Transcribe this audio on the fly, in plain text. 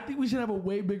think we should have a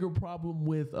way bigger problem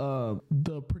with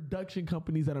the production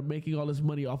companies that are making all this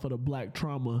money off of the black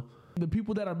trauma. The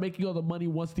people that are making all the money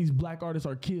once these black artists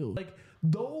are killed. Like,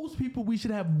 those people we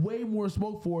should have way more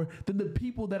smoke for than the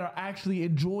people that are actually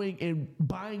enjoying and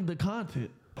buying the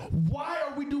content. Why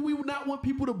do we not want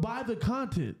people to buy the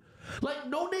content? Like,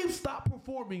 No Name stopped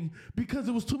performing because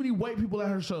there was too many white people at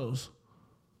her shows.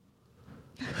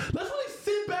 Let's really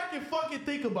sit back and fucking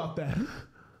think about that.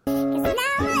 'Cause now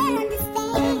I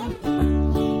understand.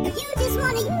 You just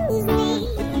wanna use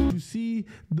me. You see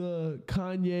the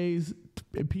Kanye's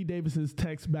and Pete Davidson's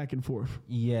text back and forth.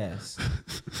 Yes.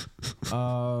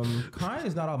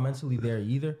 Kanye's not all mentally there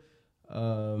either.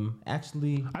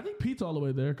 Actually, I think Pete's all the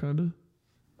way there, kind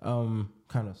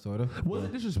of, sort of. Was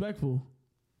it disrespectful?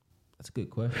 That's a good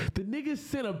question. The nigga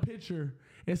sent a picture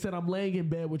and said, "I'm laying in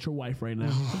bed with your wife right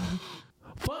now."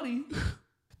 Funny.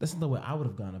 That's not the way I would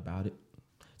have gone about it.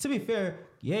 To be fair,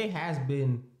 Ye has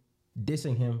been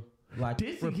dissing him like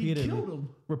repeatedly. He killed him.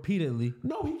 Repeatedly.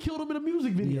 No, he killed him in a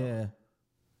music video. Yeah.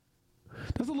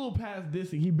 That's a little past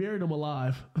dissing. He buried him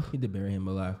alive. He did bury him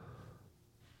alive.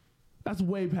 That's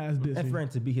way past dissing. That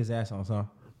friend to beat his ass on song.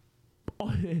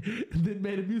 Oh, then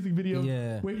made a music video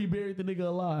where he buried the nigga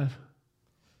alive.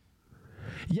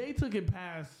 Ye took it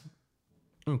past.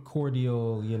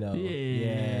 Cordial, you know.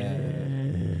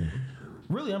 Yeah.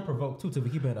 Really unprovoked too, to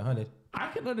keep it at 100. I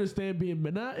can understand being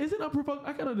mad. Nah, is it unprovoked?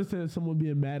 I can understand someone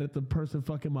being mad at the person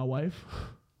fucking my wife.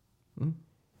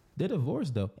 They're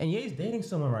divorced though. And Ye's dating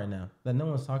someone right now that no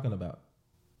one's talking about.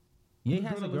 Ye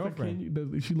has a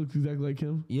girlfriend. She looks exactly like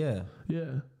him. Yeah.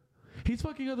 Yeah. He's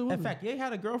fucking other women. In fact, Ye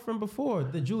had a girlfriend before,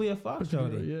 the Julia Fox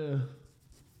showed it. Yeah.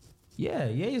 Yeah,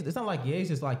 it's not like Ye's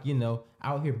just like, you know,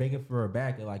 out here begging for her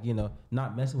back and like, you know,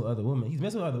 not messing with other women. He's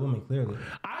messing with other women, clearly.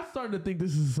 I'm starting to think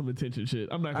this is some attention shit.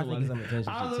 I'm not gonna lie. I think it's some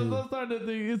attention shit too. I'm starting to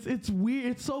think it's weird.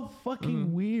 It's so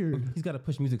fucking weird. He's got to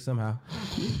push music somehow.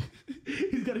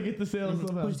 He's got to get the sales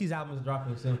somehow. Push these albums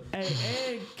dropping soon. And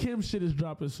Kim shit is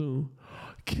dropping soon.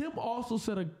 Kim also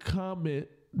said a comment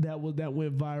that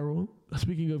went viral.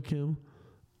 Speaking of Kim,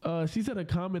 she said a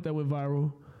comment that went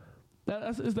viral.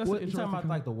 That's what, you talking about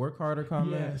like the work harder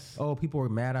comment? Yes. Oh, people were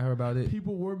mad at her about it.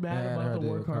 People were mad about the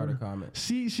work harder comment.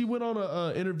 She went on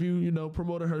a interview, you know,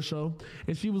 promoting her show,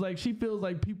 and she was like, she feels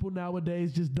like people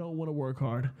nowadays just don't want to work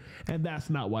hard, and that's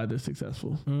not why they're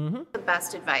successful. Mm-hmm. The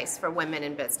best advice for women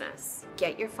in business: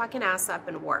 get your fucking ass up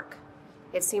and work.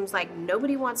 It seems like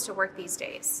nobody wants to work these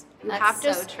days. That's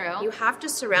so true. You have to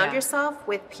surround yourself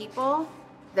with people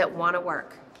that want to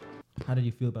work. How did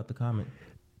you feel about the comment?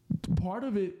 Part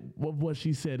of it, of what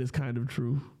she said, is kind of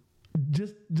true.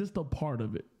 Just a part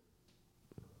of it.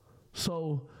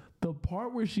 So the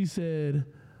part where she said,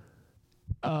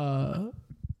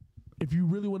 if you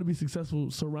really want to be successful,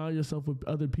 surround yourself with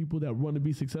other people that want to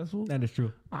be successful. That is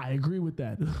true. I agree with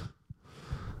that.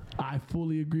 I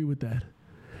fully agree with that.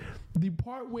 The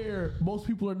part where most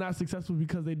people are not successful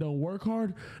because they don't work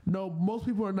hard. No, most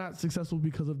people are not successful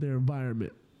because of their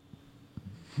environment.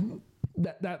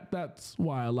 That's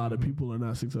why a lot of people are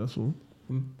not successful.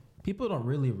 People don't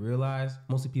really realize,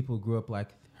 mostly people who grew up like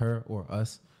her or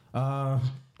us, that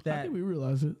I think we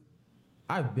realize it.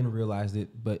 I've been realized it,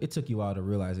 but it took you a while to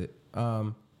realize it.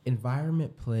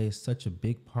 Environment plays such a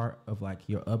big part of like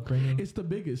your upbringing. It's the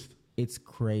biggest. It's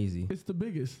crazy. It's the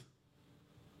biggest.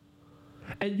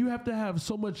 And you have to have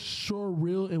so much sure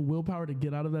will and willpower to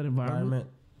get out of that environment.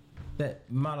 That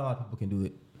not a lot of people can do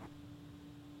it.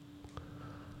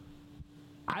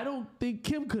 I don't think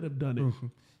Kim could have done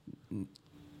it.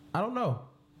 I don't know.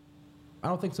 I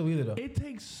don't think so either, though. It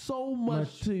takes so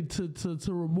much to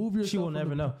remove yourself. She will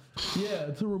never know. Yeah,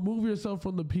 to remove yourself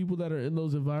from the people that are in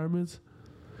those environments.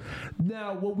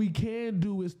 Now, what we can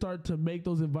do is start to make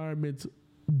those environments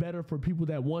better for people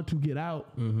that want to get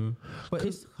out. Mm-hmm. But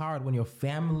it's hard when your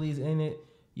family's in it,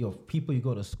 your people you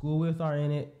go to school with are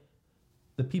in it,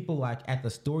 the people like at the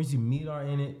stores you meet are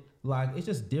in it. Like, it's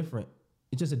just different.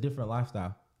 It's just a different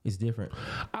lifestyle. It's different.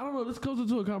 I don't know. This goes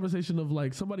into a conversation of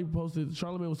like somebody posted.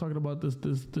 Charlamagne was talking about this.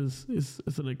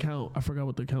 It's an account. I forgot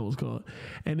what the account was called,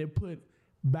 and it put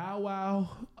Bow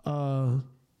Wow.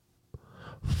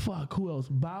 Who else?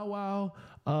 Bow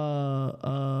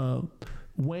Wow.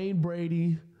 Wayne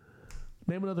Brady.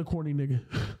 Name another corny nigga.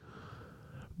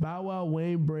 Bow Wow,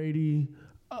 Wayne Brady.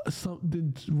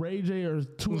 Then Ray J or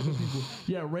two other people.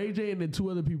 Yeah, Ray J and then two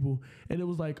other people. And it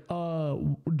was like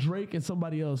Drake and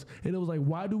somebody else. And it was like,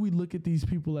 why do we look at these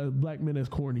people as black men as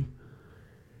corny?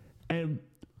 And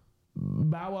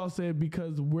Bow Wow said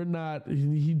because we're not.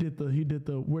 He did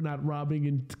the we're not robbing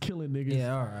and killing niggas.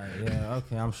 Yeah, all right. Yeah,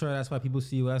 okay. I'm sure that's why people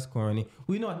see you as corny.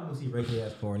 We know how people see Ray J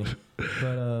as corny,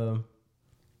 but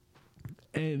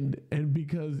and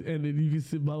because and then you can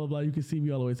see blah blah blah, you can see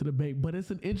me all the way to the bank. But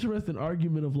it's an interesting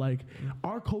argument of like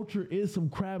our culture is some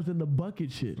crabs in the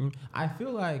bucket shit. I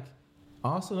feel like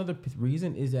also another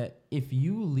reason is that if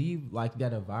you leave like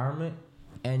that environment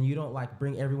and you don't like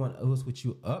bring everyone else with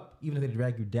you up, even if they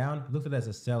drag you down, look at it as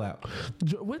a sellout.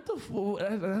 What the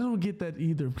I don't get that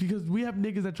either, because we have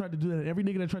niggas that tried to do that, and every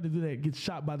nigga that tried to do that gets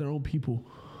shot by their own people.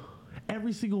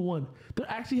 Every single one. There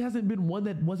actually hasn't been one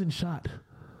that wasn't shot.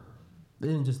 They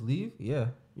didn't just leave? Yeah,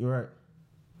 you're right.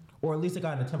 Or at least they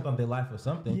got an attempt on their life or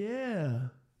something. Yeah.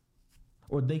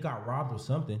 Or they got robbed or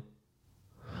something.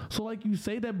 So like you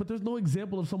say that, but there's no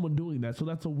example of someone doing that. So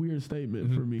that's a weird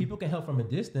statement for me. People can help from a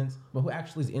distance, but who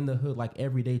actually is in the hood like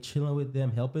every day, chilling with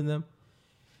them, helping them?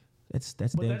 That's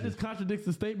But dangerous. that just contradicts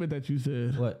the statement that you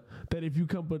said. What? That if you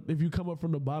come up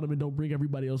from the bottom and don't bring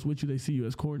everybody else with you, they see you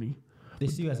as corny. They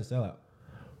see you as a sellout.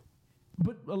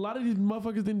 But a lot of these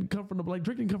motherfuckers didn't come from the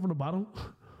Drake didn't come from the bottom.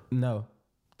 No,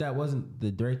 that wasn't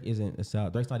the Drake. Isn't a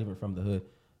sellout. Drake's not even from the hood.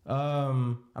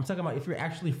 I'm talking about if you're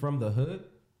actually from the hood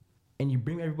and you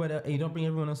bring everybody up, and you don't bring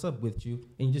everyone else up with you,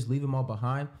 and you just leave them all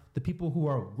behind. The people who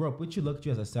grew up with you look at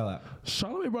you as a sellout.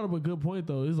 Charlamagne brought up a good point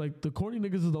though. It's like the corny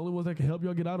niggas is the only ones that can help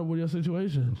y'all get out of your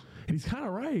situation, and he's kind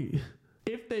of right.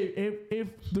 If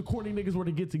the corny niggas were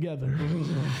to get together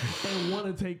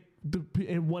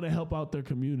and want to help out their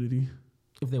community.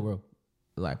 If they were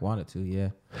like wanted to, yeah.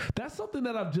 That's something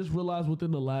that I've just realized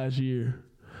within the last year.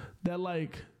 That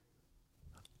like,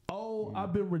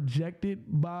 I've been rejected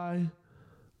by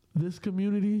this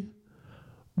community,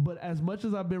 but as much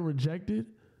as I've been rejected,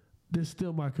 they're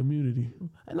still my community.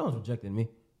 And no one's rejected me.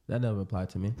 That never applied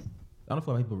to me. I don't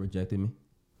feel like people rejected me.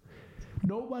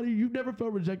 Nobody, you've never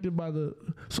felt rejected by the.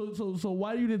 So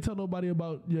why you didn't tell nobody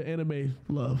about your anime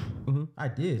love? Mm-hmm. I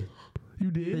did.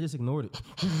 You They did. just ignored it.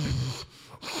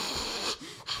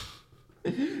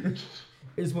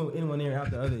 It's in one ear, out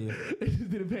the other ear. They just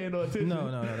didn't pay no attention.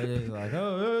 No. They just like,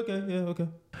 oh, okay, yeah, okay.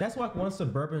 That's like one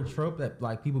suburban trope that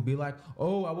like people be like,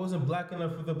 oh, I wasn't black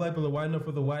enough for the black people, white enough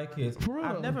for the white kids. For real.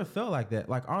 I've never felt like that.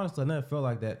 Like honestly, I never felt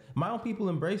like that. My own people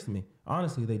embraced me.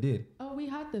 Honestly, they did. Oh, we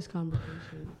had this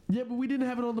conversation. Yeah, but we didn't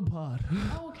have it on the pod.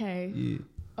 Okay. Yeah.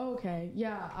 Okay.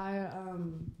 Yeah.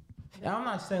 And I'm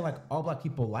not saying like all black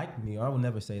people like me, or I would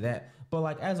never say that. But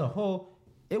like as a whole,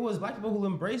 it was black people who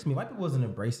embraced me. White people wasn't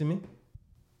embracing me.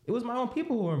 It was my own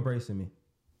people who were embracing me.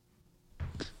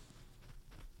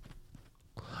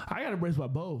 I got embraced by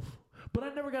both, but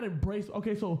I never got embraced.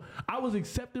 Okay, so I was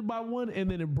accepted by one and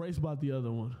then embraced by the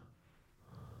other one.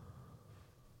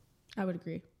 I would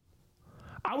agree.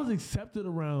 I was accepted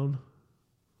around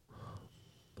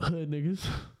hood niggas.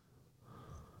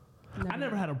 I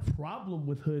never had a problem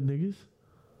with hood niggas.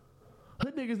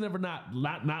 Hood niggas never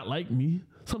not like me.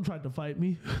 Some tried to fight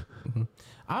me.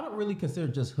 I don't really consider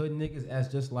just hood niggas as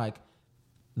just like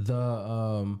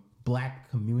the black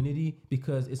community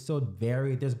because it's so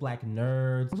varied. There's black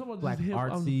nerds, I'm talking about black just hip-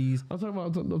 artsies. I'm talking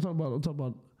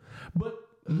about. But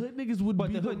hood niggas would But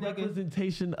be the the hood niggas-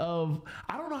 representation of.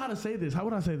 I don't know how to say this. How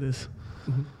would I say this?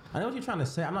 I know what you're trying to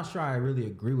say. I'm not sure I really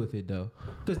agree with it though.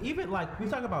 Because even like we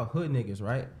talk about hood niggas,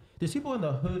 right? There's people in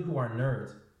the hood who are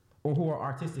nerds or who are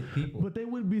artistic people. But they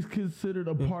wouldn't be considered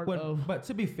a part of. But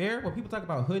to be fair, when people talk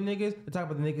about hood niggas, they talk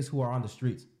about the niggas who are on the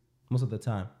streets most of the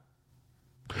time.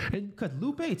 And Because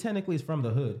Lupe technically is from the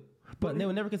hood, but they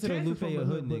would never consider Chance is Lupe from a the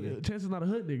hood but nigga. Chance is not a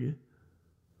hood nigga.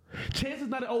 Chance is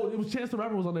not. It was Chance the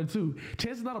Rapper was on there too.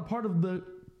 Chance is not a part of the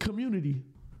community.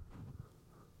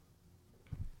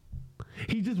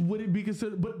 He just wouldn't be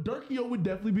considered. But Durkio would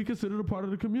definitely be considered a part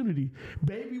of the community.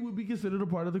 Baby would be considered a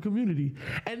part of the community.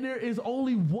 And there is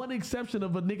only one exception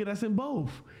of a nigga that's in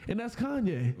both, and that's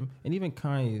Kanye. And even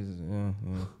Kanye is,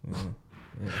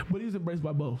 But he's embraced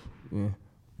by both. yeah.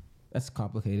 That's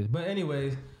complicated. But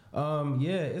anyways,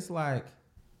 it's like,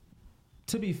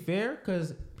 to be fair,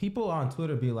 because people on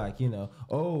Twitter be like,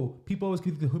 oh, people always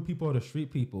think the hood people are the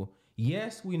street people.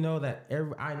 Yes, we know that.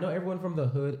 I know everyone from the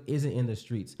hood isn't in the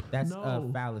streets. That's a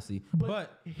No. fallacy. But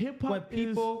But hip-hop when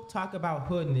people talk about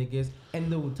hood niggas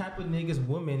and the type of niggas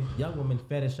young women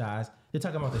fetishize, they're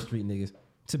talking about the street niggas,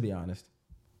 to be honest.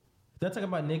 They're talking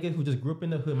about niggas who just grew up in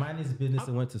the hood, minding his business,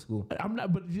 and went to school. I'm not.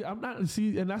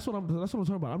 See, and that's what I'm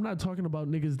talking about. I'm not talking about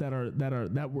niggas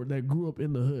that grew up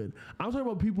in the hood. I'm talking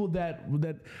about people that.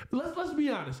 Let's be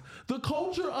honest. The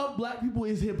culture of black people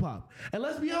is hip hop, and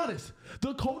let's be honest.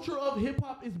 The culture of hip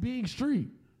hop is being street.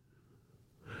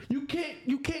 You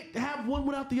can't have one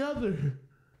without the other.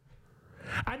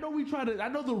 I know I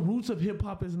know the roots of hip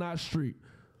hop is not street.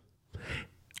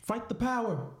 Fight the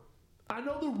power. I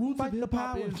know the roots Fight of the hip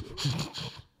hop power.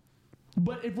 is.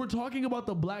 But if we're talking about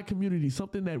the black community,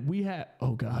 something that we had,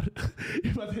 oh God,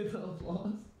 if I did the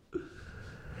applause.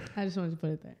 I just wanted to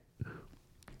put it there.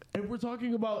 If we're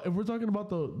talking about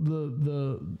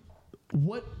the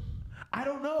what, I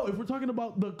don't know. If we're talking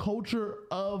about the culture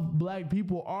of black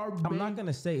people, I'm not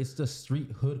gonna say it's the street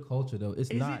hood culture though. It's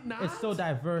Is not. it not? It's so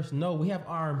diverse. No, we have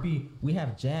R&B, we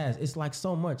have jazz. It's like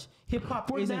so much. Hip hop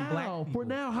for isn't now, black people. for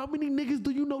now, how many niggas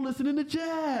do you know listening to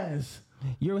jazz?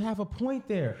 You have a point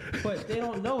there, but they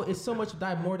don't know. It's so much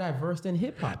more diverse than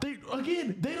hip hop. They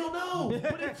don't know.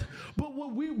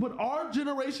 But our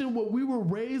generation, what we were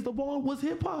raised upon was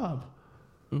hip hop.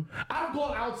 I've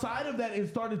gone outside of that and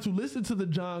started to listen to the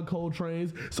John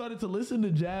Coltrane's, started to listen to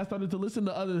jazz, started to listen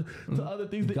to other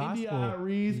things, the Gospel. India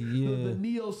Aries, Yeah. the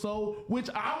neo soul, which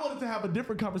I wanted to have a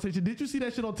different conversation. Did you see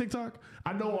that shit on TikTok?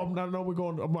 I know we're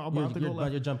going. I'm about to go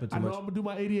left. You're jumping too I know much. I'm gonna do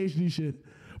my ADHD shit.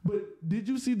 But did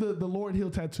you see the Lauryn Hill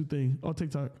tattoo thing on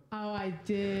TikTok? Oh, I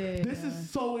did. This is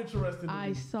so interesting. to I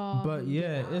me. saw. But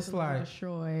yeah, it's absolutely like-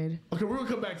 destroyed. Okay, we're gonna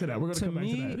come back to that. We're gonna To come back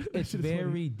me, to that. That it's shit is funny.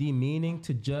 very demeaning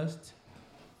to just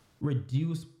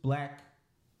reduce black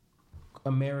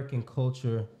American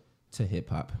culture to hip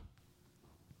hop.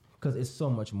 Because it's so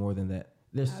much more than that.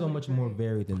 There's so would much more agree.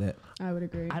 varied than that. I would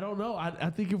agree. I don't know. I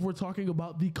think if we're talking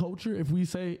about the culture, if we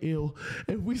say the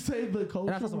culture, And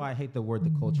that's also why I hate the word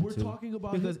the culture We're too. talking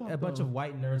about because hip-hop, a bunch though. of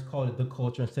white nerds called it the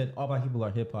culture and said all black people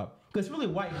are hip hop. Because it's really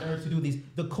white nerds who do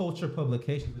the culture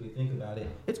publications when you think about it.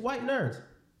 It's white nerds.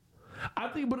 I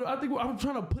think I'm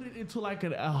trying to put it into like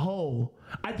a whole.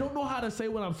 I don't know how to say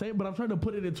what I'm saying, but I'm trying to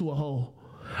put it into a whole.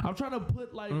 I'm trying to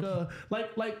put like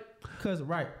Because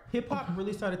hip hop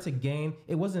really started to gain.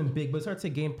 It wasn't big, but it started to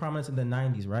gain prominence in the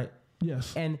 '90s, right?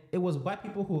 yes. And it was white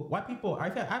people.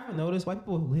 I've noticed white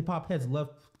people, hip hop heads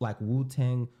love like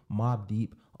Wu-Tang, Mobb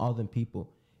Deep, all them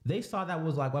people. They saw that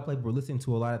was like what people were listening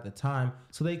to a lot at the time,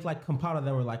 so they like compiled it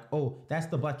and were like, "Oh, that's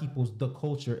the black people's the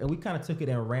culture," and we kind of took it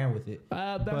and ran with it.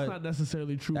 That's But not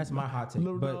necessarily true. that's my hot take,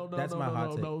 but that's my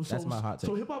hot take. That's my hot take.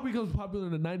 So hip hop becomes popular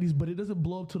in the 90s, but it doesn't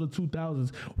blow up to the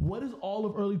 2000s. What is all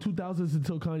of early 2000s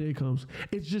until Kanye comes?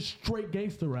 It's just straight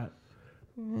gangster rap.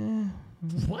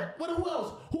 What? Who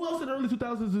else? Who else in early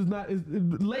 2000s is not? Is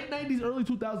late 90s, early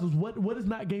 2000s? What is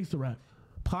not gangster rap?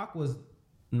 Pac was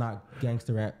not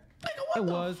gangster rap. Nigga, what It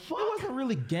the was. fuck? It wasn't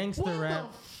really gangster What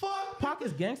rap. the fuck? Pac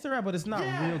is gangster rap, but it's not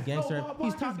Yes, real gangster no, rap. Pac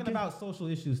He's is talking gang- about social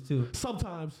issues too.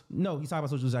 Sometimes. No, he's talking about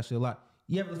social issues actually a lot.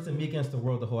 You ever listen to Me Against the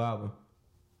World, the whole album?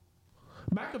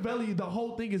 Machiavelli, the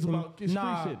whole thing is about street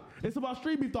Nah. shit. It's about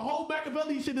street beef. The whole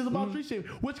Machiavelli shit is about street shit,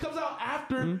 which comes out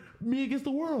after Me Against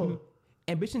the World.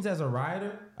 Ambitions as a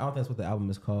Rider. I don't think that's what the album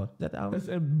is called. Is that the album? That's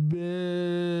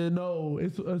no,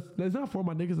 it's not For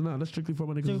My Niggas or not. That's strictly For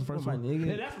My Niggas. Is the Strictly first For My one. Niggas.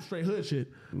 Yeah, that's some straight hood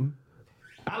shit.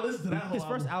 I listened to that whole His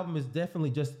first album is definitely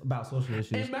just about social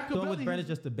issues. And The one Machiavelli, with Brandon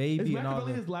Just a Is Baby and all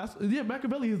Machiavelli that. his last? Yeah,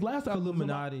 Machiavelli his last album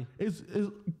Illuminati. is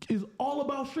all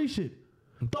about street shit.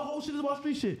 The whole shit is about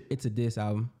street shit. It's a diss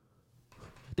album.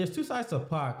 There's two sides to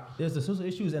Pac. There's the social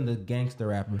issues and the gangster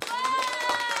rapper.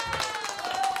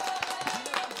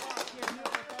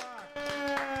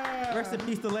 Rest in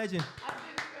peace, the legend. I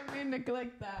didn't mean to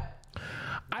neglect that.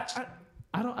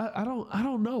 I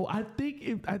don't know. I think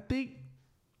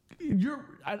you're.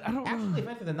 I don't Actually, know. if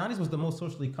anything, the 90s was the most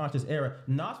socially conscious era.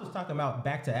 Nas was talking about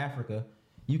Back to Africa.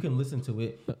 You can listen to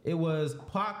it. It was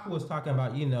Pac who was talking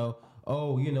about,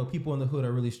 people in the hood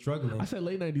are really struggling. I said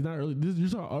late 90s, not early.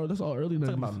 That's all early 90s.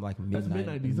 talking about like That's mid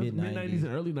 90s. That's mid 90s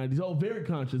and early 90s. Oh, very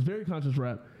conscious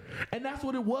rap, and that's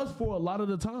what it was for a lot of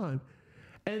the time.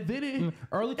 And then it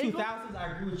Early it 2000s,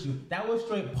 I agree with you. That was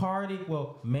straight party.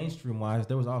 Well, mainstream wise,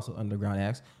 there was also underground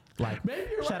acts. Like, Maybe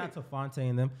you're shout right. out to Fontaine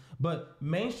and them. But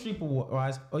mainstream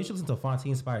wise, you should listen to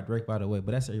Fontaine inspired Drake, by the way,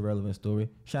 but that's an irrelevant story.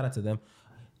 Shout out to them.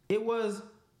 It was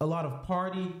a lot of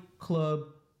party, club.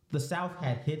 The South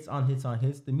had hits on hits on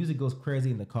hits. The music goes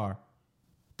crazy in the car.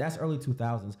 That's early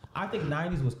 2000s. I think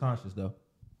 90s was conscious, though.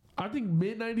 I think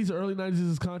mid 90s, early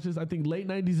 90s is conscious. I think late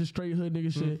 90s is straight hood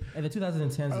nigga shit. And the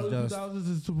 2010s Early is just... 2000s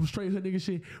is some straight hood nigga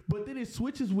shit. But then it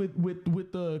switches with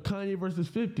the Kanye versus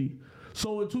 50.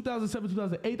 So in 2007,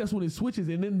 2008, that's when it switches.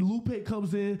 And then Lupe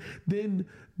comes in, then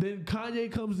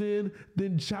Kanye comes in,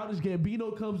 then Childish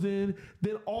Gambino comes in,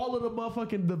 then all of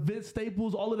the Vince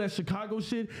Staples, all of that Chicago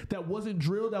shit that wasn't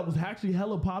drill, that was actually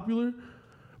hella popular,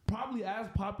 probably as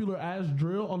popular as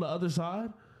drill on the other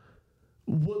side.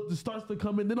 What starts to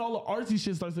come in, then all the artsy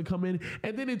shit starts to come in,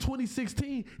 and then in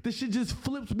 2016, the shit just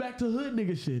flips back to hood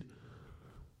nigga shit.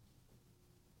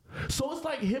 So it's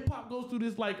like hip hop goes through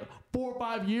this like 4 or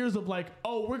 5 years of like,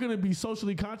 oh, we're gonna be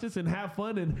socially conscious and have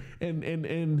fun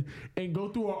and go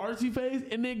through our artsy phase,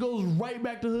 and then goes right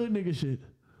back to hood nigga shit.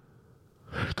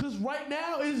 Cause right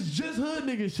now it's just hood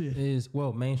nigga shit. Is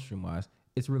well mainstream wise,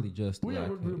 it's really just Well, yeah,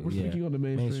 like, we're speaking on the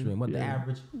mainstream. What the Yeah.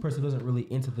 average person who doesn't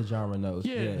really into the genre knows.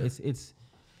 Yeah. It's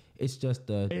just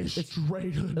It's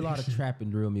straight hood a lot nigga of shit. trap and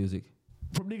drill music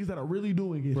From niggas that are really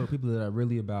doing it. for people that are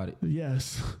really about it.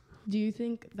 Yes. Do you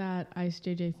think that Ice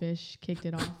JJ Fish kicked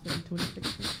it off in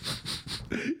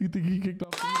 2016? You think he kicked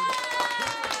off?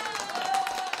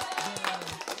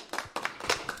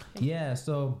 Yeah,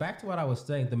 so back to what I was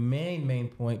saying, the main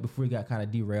point before we got kind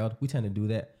of derailed, we tend to do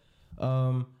that.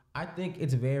 I think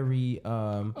it's very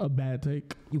A bad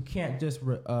take. you can't just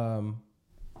you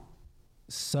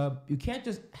can't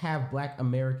just have Black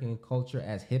American culture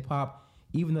as hip hop,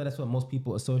 even though that's what most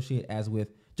people associate as with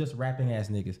just rapping ass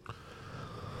niggas.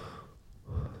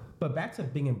 But back to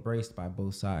being embraced by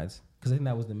both sides, because I think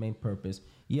that was the main purpose.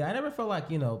 Yeah, I never felt like,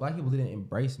 Black people didn't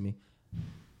embrace me.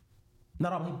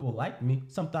 Not all people liked me.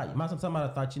 Some might have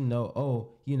thought,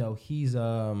 he's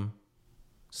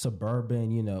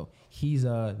suburban, he's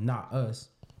not us.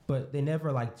 But they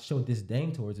never like showed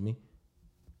disdain towards me.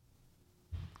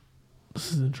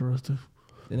 This is interesting.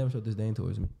 They never showed disdain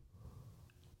towards me.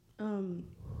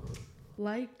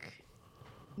 Like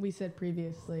we said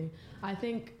previously, I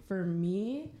think for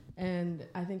me, and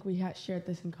I think we had shared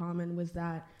this in common, was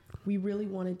that we really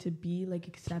wanted to be like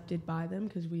accepted by them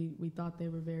because we thought they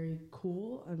were very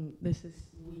cool. And this is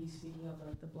we speaking of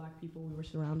like the Black people we were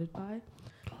surrounded by.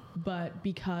 But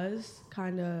because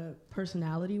kind of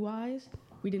personality wise,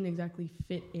 we didn't exactly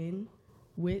fit in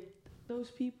with those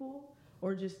people,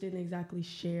 or just didn't exactly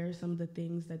share some of the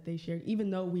things that they shared. Even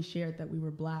though we shared that we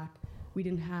were Black, we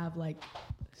didn't have like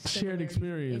Shared similar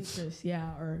experience. interests,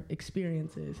 or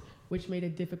experiences, which made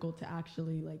it difficult to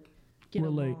actually like get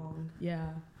Relate. along. Yeah.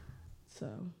 So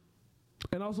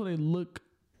And also they look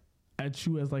at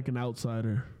you as like an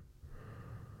outsider.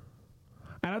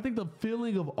 And I think the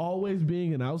feeling of always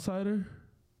being an outsider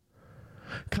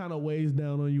kind of weighs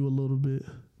down on you a little bit.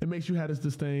 It makes you have this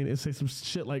disdain and say some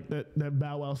shit like that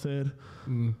Bow Wow said.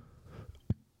 And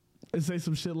say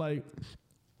some shit like,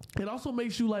 it also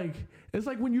makes you like, it's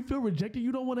like when you feel rejected,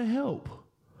 you don't want to help.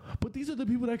 But these are the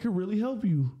people that can really help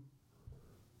you.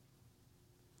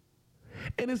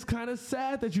 And it's kind of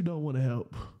sad that you don't want to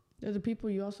help. they're the people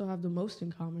you also have the most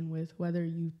in common with, whether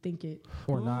you think it.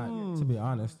 Or not, to be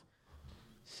honest.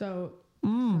 So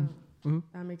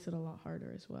that makes it a lot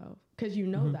harder as well, because you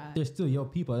know that. They're still your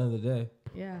people at the end of the day.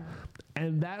 Yeah.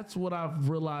 And that's what I've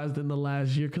realized in the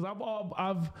last year. Because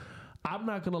I'm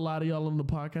not gonna lie to y'all on the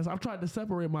podcast. I've tried to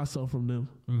separate myself from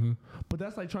them, but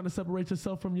that's like trying to separate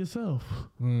yourself from yourself.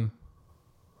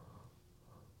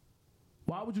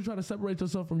 Why would you try to separate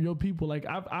yourself from your people? Like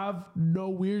I've no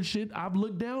weird shit. I've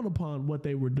looked down upon what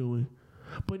they were doing,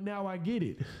 but now I get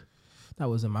it. That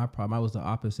wasn't my problem. I was the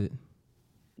opposite.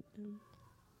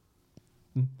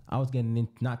 I was getting in,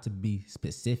 not to be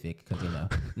specific, because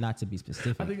not to be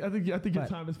specific. I think your But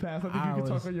time has passed. I think I you can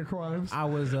talk was- on your crimes. I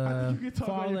was I think you can talk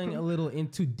about your falling crim- a little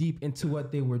too deep into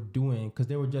what they were doing, because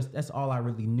they were just, that's all I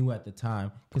really knew at the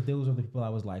time, because those were the people I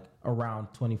was like around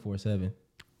 24/7.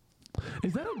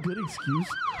 Is that a good excuse?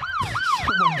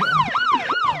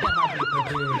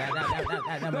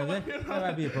 That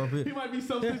might be appropriate. He might be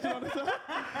self-snitching on himself.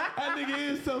 That nigga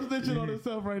is self-snitching on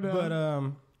himself right now. But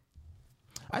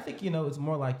I think it's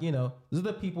more like these are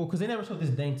the people, because they never showed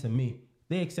disdain to me.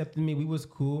 They accepted me. We was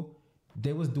cool.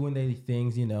 They was doing their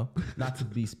things. Not to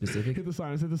be specific. Hit the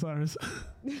sirens. Hit the sirens.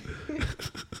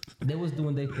 They was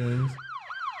doing their things.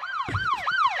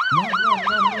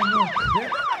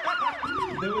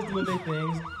 They was doing their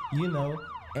things,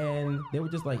 and they were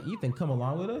just like, Ethan, come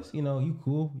along with us. You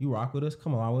cool. You rock with us.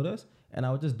 Come along with us. And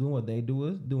I was just doing what they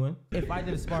was doing. If I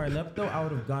did it smart enough, though, I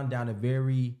would have gone down a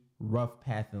very rough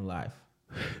path in life.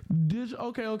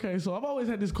 Okay. So I've always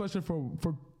had this question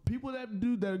for people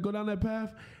that go down that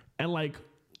path, and like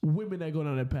women that go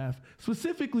down that path,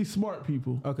 specifically smart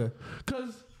people. Okay.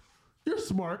 Because you're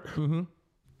smart.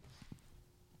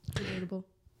 Debatable.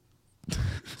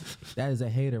 That is a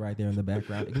hater right there in the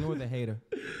background. Ignore the hater.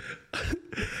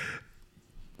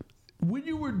 When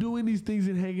you were doing these things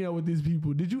and hanging out with these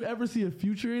people, did you ever see a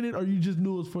future in it, or you just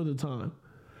knew it was for the time?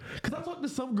 Because I talked to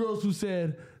some girls who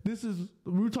said,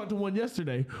 we talked to one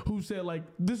yesterday who said, like,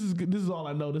 this is all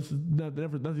I know. This is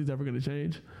nothing's ever going to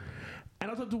change. And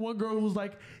I talked to one girl who was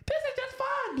like, this is just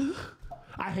fun.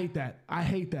 I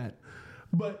hate that.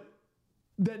 But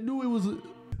that knew it was.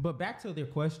 But back to their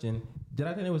question, did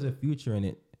I think there was a future in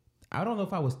it? I don't know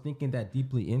if I was thinking that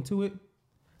deeply into it.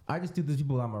 I just do these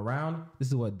people I'm around. This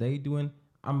is what they doing.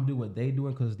 I'm going to do what they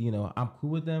doing because, I'm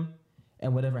cool with them.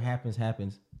 And whatever happens,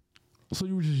 happens. So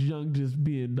you were just young, just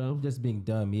being dumb. Just being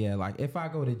dumb, yeah. Like if I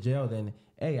go to jail, then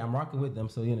hey, I'm rocking with them.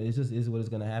 So it's just is what is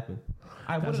gonna happen.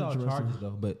 I That's avoided all interesting. charges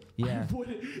though, but yeah.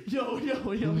 Yo.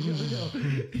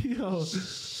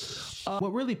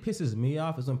 What really pisses me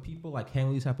off is when people like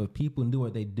handle these type of people and do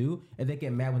what they do, and they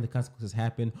get mad when the consequences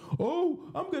happen. Oh,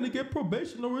 I'm gonna get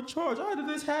probation or a charge. How did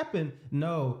this happen?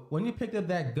 No, when you picked up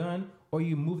that gun or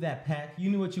you moved that pack,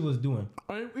 you knew what you was doing.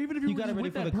 Even if You you got got to ready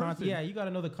with for that the person, Yeah, you got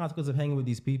to know the consequences of hanging with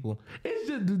these people. it's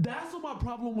just that's what my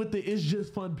problem with the it's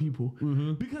just fun people.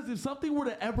 Because if something were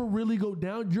to ever really go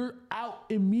down, you're out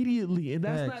immediately, and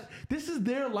that's Facts. not. This is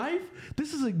their life.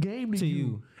 This is a game to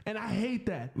you, and I hate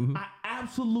that. I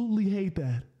absolutely hate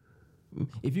that.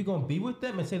 If you're gonna be with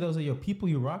them and say those are your people,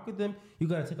 you rock with them, you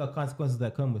got to take out consequences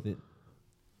that come with it.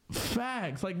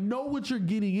 Facts. Like, know what you're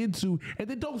getting into, and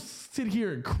then don't sit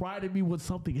here and cry to me when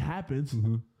something happens.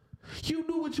 You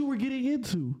knew what you were getting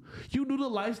into. You knew the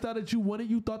lifestyle that you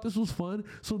wanted. You thought this was fun.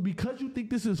 So because you think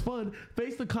this is fun,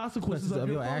 face the consequences of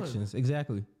your fun. actions.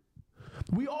 Exactly.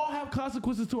 We all have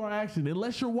consequences to our action,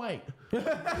 unless you're white.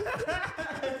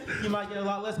 You might get a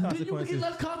lot less Then you consequences. get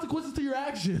less consequences to your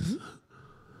actions.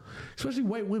 Especially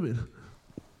white women.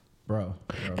 Bro.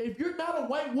 If you're not a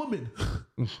white woman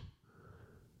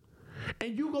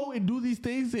and you go and do these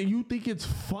things and you think it's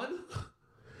fun,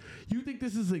 you think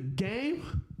this is a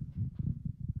game,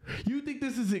 you think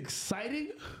this is exciting,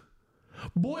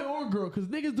 boy or girl, because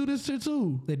niggas do this shit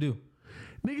too. They do.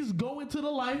 Niggas go into the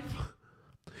life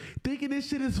thinking this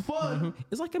shit is fun.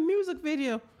 It's like a music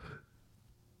video.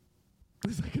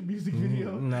 It's like a music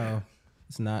video. No,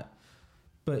 it's not.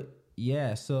 But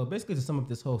yeah, so basically to sum up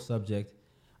this whole subject,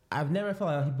 I've never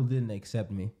felt like people didn't accept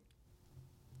me.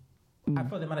 I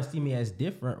felt they might have seen me as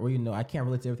different, or I can't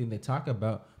relate to everything they talk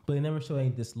about, but they never showed any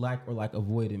dislike or like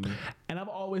avoiding me. And I've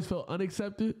always felt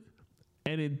unaccepted.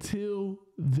 And until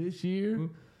this year,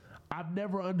 I've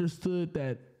never understood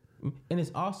that. And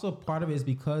it's also part of it is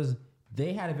because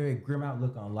they had a very grim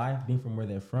outlook on life, being from where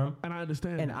they're from. And I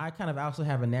understand. And I kind of also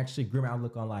have a naturally grim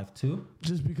outlook on life too.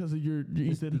 Just because of your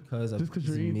Just Ethan. because of just because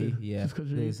you're me, Ethan. yeah. Just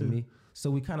because you're it's Ethan. me. So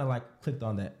we kind of like clicked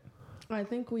on that. I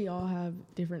think we all have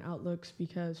different outlooks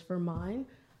because for mine,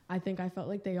 I think I felt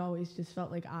like they always just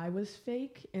felt like I was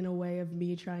fake in a way of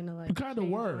me trying to like You kinda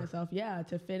change were. myself, yeah,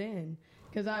 to fit in.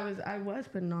 Because I was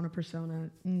putting on a persona,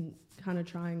 kind of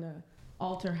trying to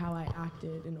alter how I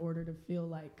acted in order to feel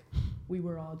like we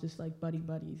were all just like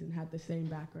buddies and had the same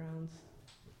backgrounds,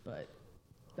 but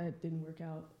that didn't work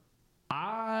out.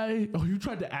 You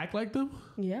tried to act like them?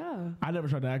 Yeah, I never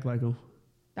tried to act like them.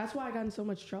 that's why I got in so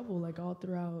much trouble like all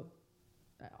throughout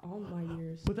all my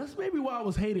years. But that's maybe why I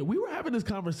was hated. We were having this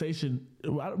conversation.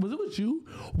 Was it with you?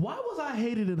 Why was I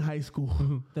hated in high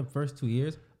school? The first 2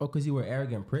 years? Oh, because you were an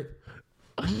arrogant prick?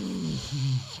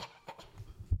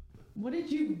 What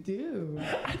did you do?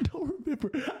 I don't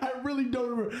remember. I really don't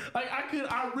remember. Like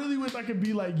I really wish I could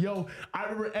be like, yo, I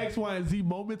remember X, Y, and Z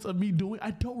moments of me doing.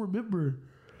 I don't remember.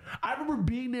 I remember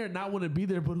being there and not want to be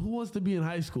there, but who wants to be in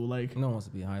high school? Like, No one wants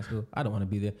to be in high school. I don't want to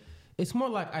be there. It's more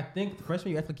like, I think freshman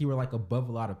year, you act like you were like above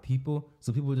a lot of people.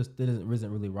 So people just isn't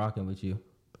really rocking with you.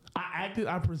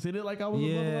 I presented like I was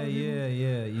above a lot Yeah, of people.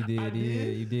 yeah. You did. I Yeah,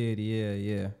 did? you did.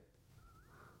 Yeah.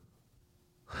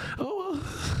 Oh, well.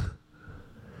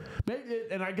 Maybe,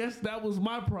 and I guess that was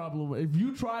my problem. If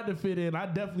you tried to fit in, I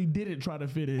definitely didn't try to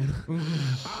fit in.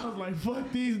 I was like,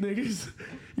 fuck these niggas.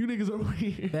 You niggas over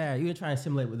here. Bad. You didn't try to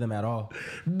assimilate with them at all.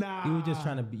 Nah. You were just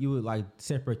trying to be, you would like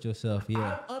separate yourself.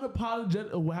 Yeah. I'm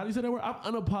unapologetic. How do you say that word? I've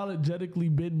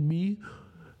unapologetically been me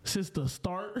since the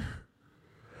start.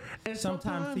 And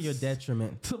Sometimes to your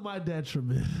detriment. To my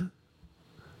detriment.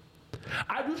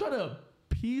 I do try to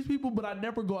appease people, but I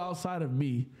never go outside of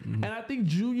me. And I think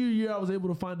junior year I was able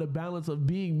to find a balance of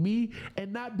being me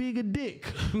and not being a dick.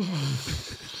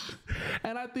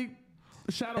 And I think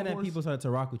Shadow And then Horse, people started to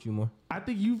rock with you more. I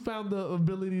think you found the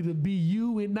ability to be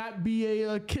you and not be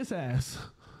a kiss ass.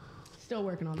 Still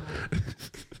working on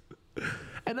that.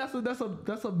 And that's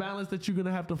a balance that you're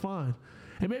gonna have to find.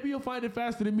 And maybe you'll find it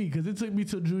faster than me because it took me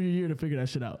till junior year to figure that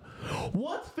shit out.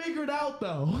 Once figured out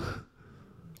though,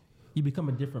 You become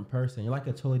a different person. You're like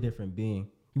a totally different being.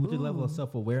 You with your level of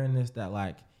self-awareness that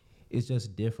like is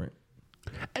just different.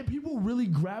 and people really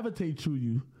gravitate to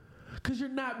you because you're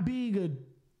not being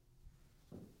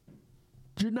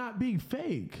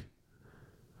fake,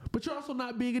 but you're also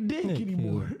not being a dick Nick,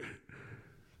 anymore.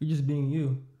 You're just being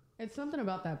you. It's something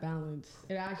about that balance.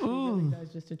 It actually really does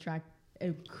just attract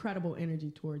incredible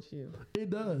energy towards you. It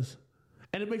does,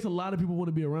 and it makes a lot of people want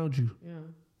to be around you. Yeah.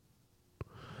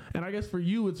 And I guess for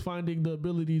you, it's finding the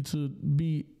ability to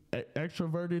be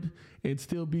extroverted and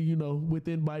still be,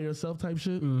 within by yourself type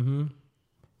shit. Mm-hmm.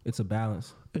 It's a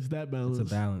balance. It's that balance.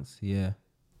 It's a balance. Yeah.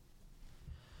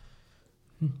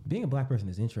 Being a black person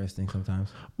is interesting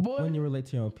sometimes. Boy. When you relate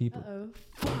to your own people.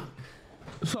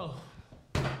 So,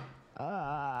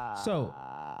 So,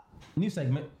 new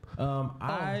segment. I wait,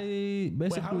 how are we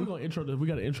basically gonna intro this? We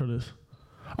gotta intro this.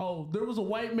 Oh, there was a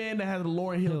white man that had a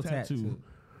Lauryn Hill Hill tattoo.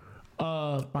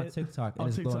 on TikTok and on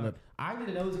it's blowing TikTok. up. I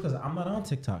didn't know this because I'm not on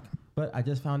TikTok, but I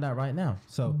just found out right now.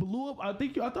 So Blew up. I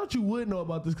thought you would know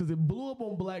about this because it blew up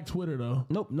on Black Twitter though.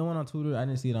 nope, no one on Twitter. I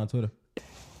didn't see it on Twitter.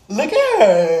 Look at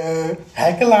her.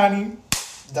 Hey, Kalani.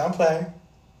 Don't play.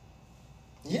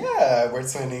 Yeah, we're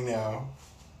twinning now.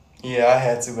 Yeah, I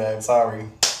had to, babe. Sorry.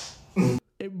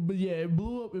 It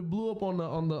blew up. It blew up on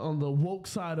the woke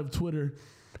side of Twitter,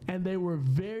 and they were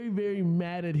very, very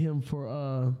mad at him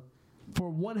for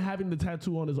one having the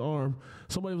tattoo on his arm.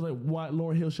 Somebody was like, "Why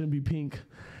Lauryn Hill shouldn't be pink?"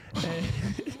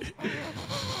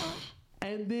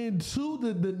 And then two,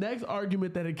 the next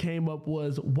argument that it came up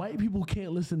was white people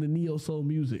can't listen to neo soul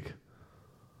music,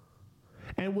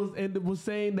 and was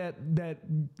saying that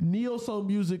neo soul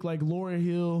music like Lauryn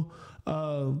Hill,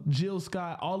 Jill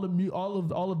Scott, all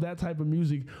of that type of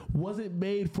music wasn't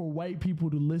made for white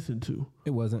people to listen to. It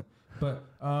wasn't, but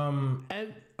And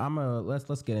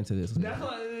let's get into this. that's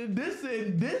why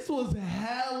this was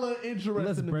hella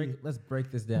interesting. Let's break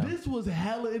this down. This was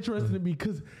hella interesting to me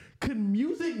because could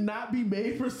music not be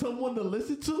made for someone to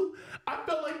listen to? I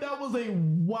felt like that was a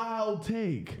wild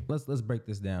take. Let's break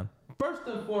this down. First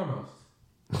and foremost,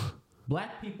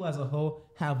 black people as a whole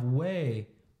have way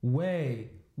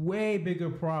bigger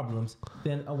problems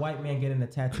than a white man getting a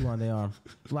tattoo on their arm.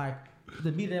 Like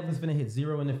the media everyone's gonna hit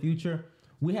zero in the future.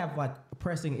 We have like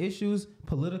pressing issues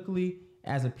politically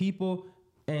as a people,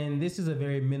 and this is a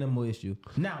very minimal issue.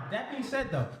 Now that being said,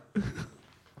 though,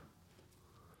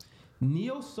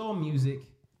 neo soul music,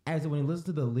 as when you listen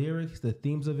to the lyrics, the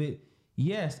themes of it,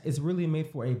 yes, it's really made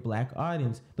for a black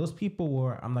audience. Those people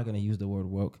were, I'm not gonna use the word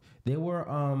woke. They were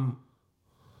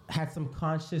had some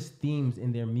conscious themes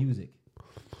in their music.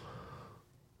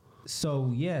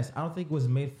 So yes, I don't think it was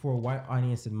made for a white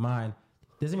audience in mind.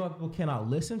 Doesn't mean people cannot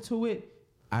listen to it.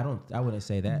 I wouldn't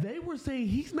say that. They were saying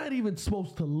he's not even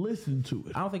supposed to listen to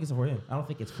it. I don't think it's for him. I don't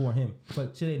think it's for him.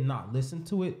 But should they not listen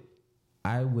to it?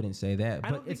 I wouldn't say that.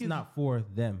 But it's not for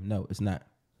them. No, it's not.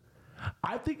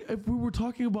 I think if we were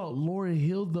talking about Lauryn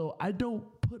Hill, though, I don't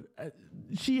put.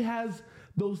 She has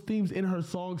those themes in her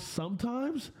songs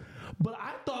sometimes, but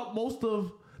I thought most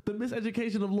of the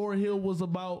miseducation of Lauryn Hill was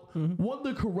about one,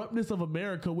 the corruptness of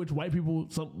America, which white people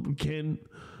can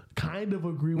kind of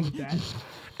agree with that,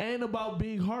 and about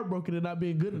being heartbroken and not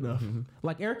being good enough.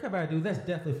 Like Erykah Badu, that's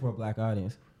definitely for a black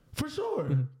audience. For sure.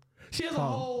 She has a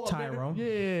whole Tyrone.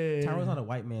 Yeah. Tyrone's not a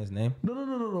white man's name.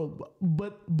 No.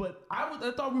 But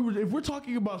I thought we were. If we're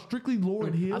talking about strictly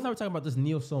Lauryn Hill, I thought we were talking about this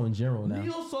neo soul in general now.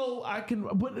 Neo soul, I can.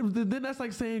 But then that's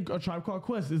like saying A Tribe Called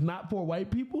Quest is not for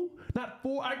white people. Not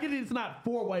for. I get it. It's not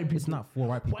for white people. It's not for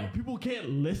white people. White people can't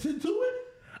listen to it.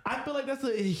 I feel like that's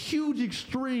a huge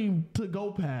extreme to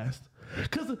go past.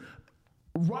 Because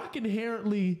rock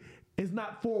inherently is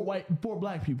not for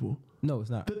black people. No,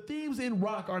 it's not. The themes in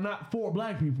rock are not for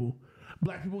black people.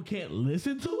 Black people can't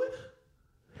listen to it.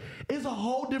 It's a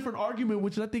whole different argument,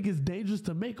 which I think is dangerous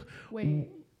to make. Wait,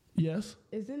 Yes.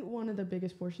 isn't one of the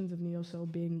biggest portions of neo soul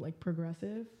being like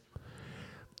progressive?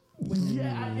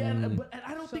 Yeah, but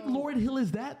I don't think So- Lauryn Hill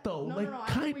is that though. No, I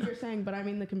know what you're saying, but I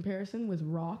mean the comparison with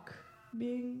rock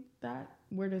being that.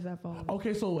 Where does that fall?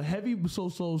 Okay, so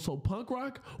punk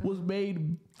rock was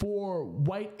made for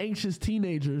white anxious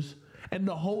teenagers, and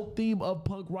the whole theme of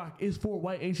punk rock is for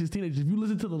white anxious teenagers. If you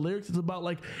listen to the lyrics, it's about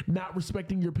like not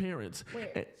respecting your parents.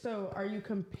 Wait, so are you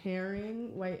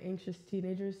comparing white anxious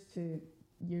teenagers to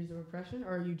years of oppression,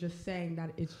 or are you just saying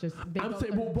that it's just? I'm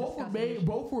saying both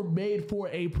were made for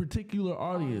a particular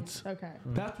audience. Okay.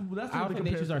 That's I what don't the think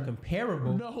natures are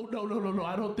comparable. No.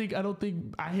 I don't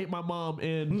think I hate my mom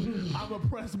and I'm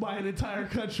oppressed by an entire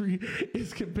country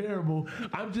is comparable.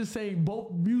 I'm just saying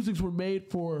both musics were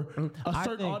made for a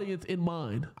certain audience in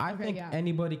mind. I think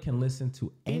anybody can listen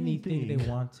to anything they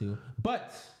want to,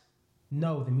 but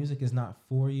no, the music is not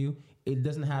for you. It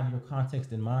doesn't have your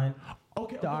context in mind.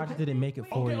 Okay, the artist didn't make it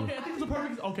for you. Okay, I think it's a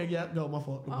perfect. Okay, yeah, no, my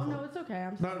fault. Oh no, it's okay.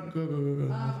 I'm sorry. No,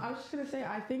 go. I was just gonna say,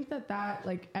 I think that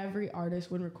like every artist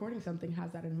when recording something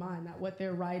has that in mind, that what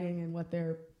they're writing and what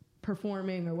they're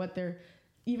performing or what they're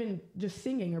even just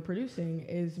singing or producing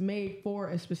is made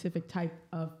for a specific type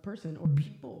of person or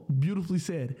people. Beautifully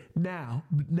said. Now,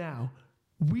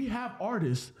 we have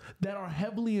artists that are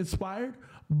heavily inspired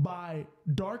by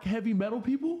dark, heavy metal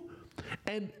people,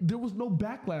 and there was no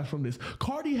backlash from this.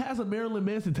 Cardi has a Marilyn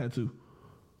Manson tattoo.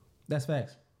 That's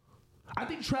facts. I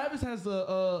think Travis has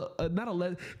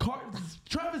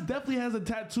Travis definitely has a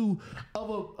tattoo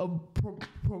of a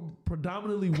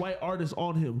predominantly white artist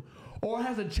on him, or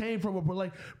has a chain from a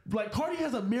like Cardi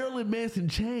has a Marilyn Manson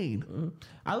chain.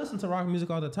 I listen to rock music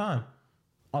all the time,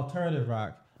 alternative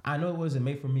rock. I know it wasn't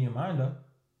made for me and mine though.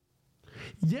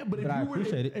 Yeah, but I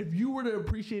appreciate it. If you were to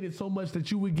appreciate it so much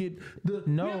that you would get we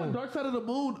have a Dark Side of the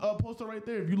Moon poster right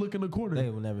there. If you look in the corner, They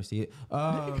will never see it. you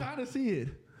can kind of see it.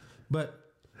 But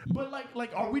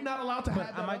like, are we not allowed to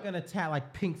have that? am I gonna tat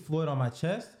like Pink Floyd on my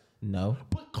chest? No.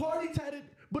 But Cardi tatted.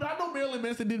 But I know Marilyn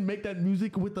Manson didn't make that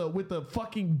music with a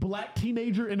fucking black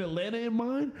teenager in Atlanta in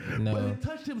mind. No. But it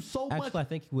touched him so much. Actually, I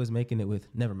think he was making it with.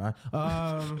 Never mind. They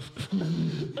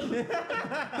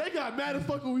got mad as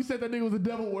fuck when we said that nigga was a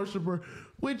devil worshiper,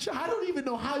 which I don't even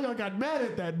know how y'all got mad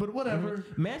at that, but whatever.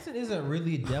 Manson isn't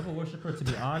really a devil worshiper, to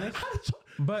be honest.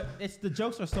 But it's the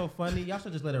jokes are so funny. Y'all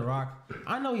should just let it rock.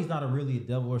 I know he's not really a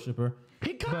devil worshiper.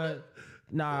 He kinda,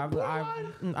 But nah,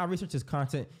 I researched his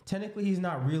content. Technically, he's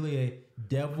not really a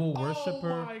devil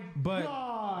worshiper. my but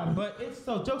God. but it's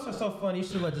so jokes are so funny. You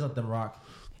should just let them rock.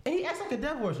 And he acts like a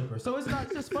devil worshiper, so it's not.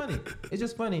 It's just funny. It's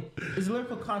just funny. Is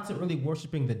lyrical content really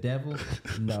worshiping the devil?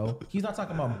 No, he's not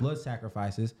talking about blood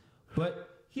sacrifices, but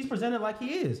he's presented like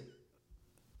he is.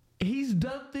 He's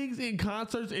done things in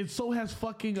concerts, and so has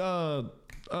fucking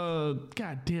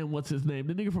god damn, what's his name?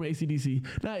 The nigga from AC/DC,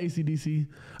 not AC/DC,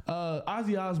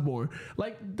 Ozzy Osbourne.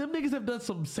 Like them niggas have done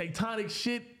some satanic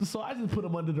shit, so I just put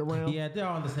them under the round. Yeah, they're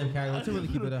all in the same category. To really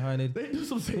keep it 100. They do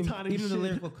some satanic Even shit. the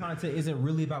lyrical content isn't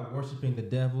really about worshiping the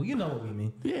devil. You know what we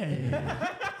mean. Yeah,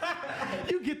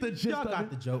 you get the gist. Y'all of got it.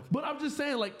 the joke. But I'm just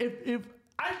saying, like, if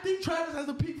I think Travis has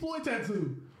a Pink Floyd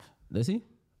tattoo. Does he?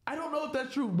 I don't know if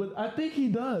that's true, but I think he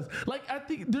does. Like, I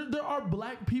think there are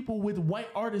black people with white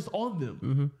artists on them.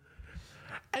 Mm-hmm.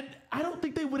 And I don't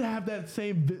think they would have that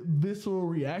same visceral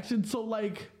reaction. So,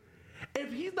 like,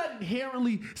 if he's not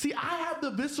inherently... See, I have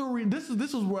the visceral... This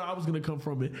is where I was going to come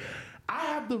from it. I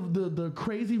have the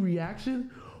crazy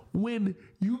reaction when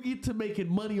you get to making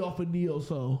money off of Neo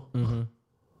Soul. Mm-hmm.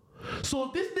 So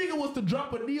if this nigga was to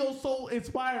drop a Neo Soul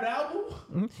inspired album...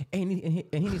 Mm-hmm. And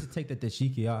he needs to take that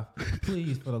dashiki off.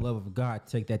 Please, for the love of God,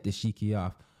 take that dashiki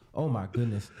off. Oh, my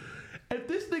goodness. If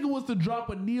this nigga was to drop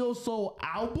a Neo Soul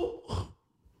album...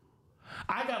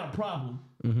 I got a problem.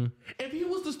 Mm-hmm. If he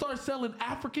was to start selling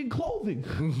African clothing,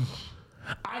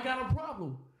 I got a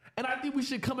problem. And I think we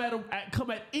should come at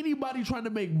anybody trying to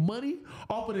make money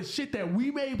off of the shit that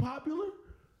we made popular,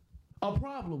 a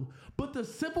problem. But the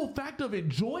simple fact of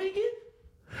enjoying it,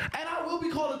 and I will be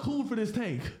called a coon for this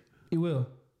take. He will.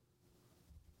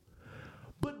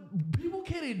 But people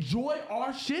can't enjoy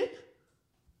our shit.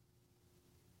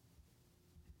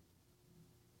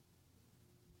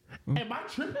 Am I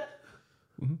tripping?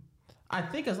 I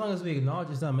think as long as we acknowledge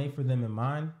it's not made for them in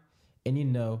mind, and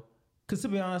because to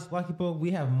be honest, black people,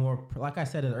 we have more, like I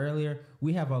said it earlier,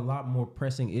 we have a lot more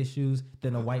pressing issues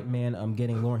than a white man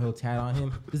getting Lauryn Hill tat on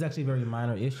him. This is actually a very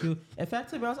minor issue. In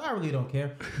fact, to be honest, I really don't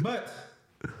care. But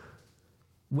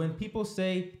when people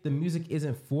say the music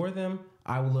isn't for them,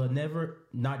 I will never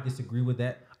not disagree with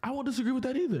that. I won't disagree with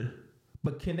that either.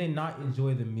 But can they not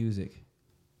enjoy the music?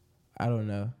 I don't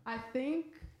know. I think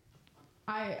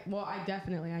I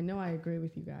know I agree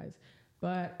with you guys,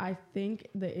 but I think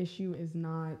the issue is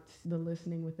not the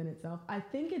listening within itself. I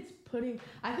think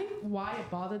why it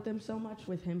bothered them so much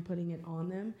with him putting it on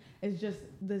them is just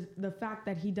the fact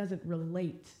that he doesn't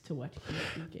relate to what he's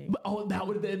speaking.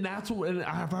 And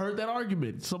I've heard that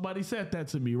argument. Somebody said that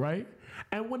to me, right?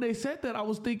 And when they said that, I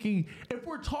was thinking, if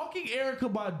we're talking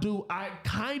Erykah Badu, I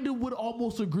kind of would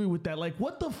almost agree with that. Like,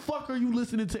 what the fuck are you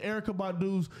listening to Erykah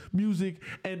Badu's music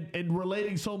and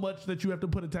relating so much that you have to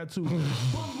put a tattoo? But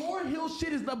Lauryn Hill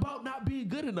shit is about not being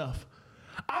good enough.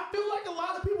 I feel like a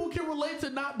lot of people can relate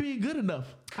to not being good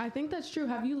enough. I think that's true.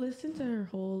 Have you listened to her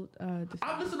whole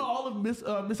I've listened to all of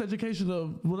Miseducation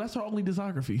of, well, that's her only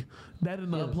discography. That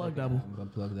and the Unplugged album.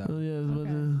 Unplugged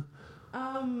album.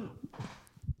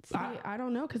 See, I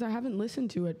don't know because I haven't listened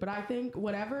to it, but I think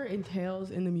whatever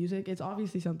entails in the music, it's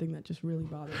obviously something that just really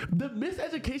bothers me. The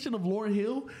miseducation of Lauryn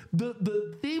Hill,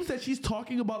 the themes that she's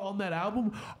talking about on that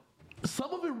album,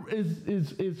 some of it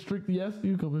is strictly, yes,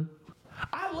 you come in.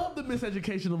 I love the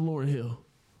miseducation of Lauryn Hill.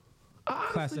 I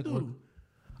honestly Classic do. work.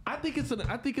 I think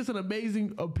it's an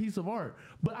amazing piece of art,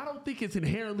 but I don't think it's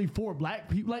inherently for black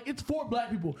people. Like, it's for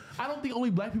black people. I don't think only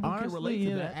black people can relate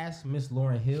to that. Ask Miss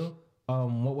Lauryn Hill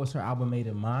what was her album made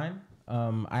in mind.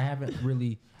 I haven't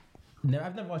really...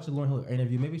 I've never watched a Lauryn Hill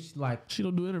interview. Maybe She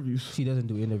don't do interviews. She doesn't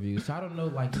do interviews. So I don't know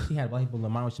if she had black people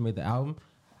in mind when she made the album.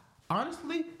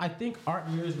 Honestly, I think art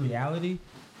mirrors reality.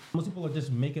 Most people are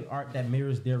just making art that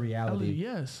mirrors their reality.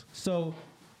 Yes. So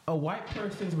a white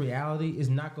person's reality is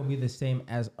not going to be the same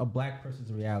as a black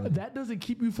person's reality. That doesn't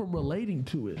keep you from relating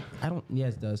to it.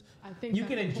 Yes, it does. I think You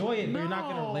can that's enjoy it, but you're not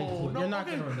going to relate to it. You're not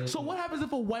okay. going to relate So to what it. happens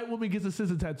if a white woman gets a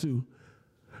scissor tattoo?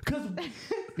 Because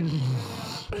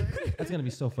That's going to be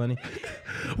so funny.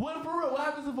 what for real? What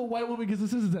happens if a white woman gets a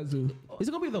scissor tattoo? Is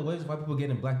it going to be the ways white people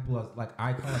getting black people as like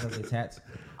icons of their tats?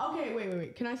 Okay,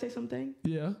 wait. Can I say something?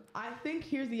 Yeah. I think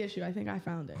here's the issue. I think I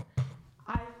found it.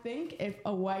 I think if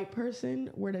a white person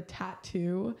were to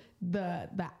tattoo the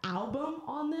album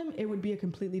on them, it would be a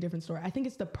completely different story. I think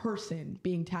it's the person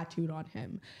being tattooed on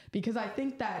him, because I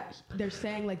think that they're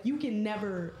saying like you can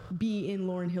never be in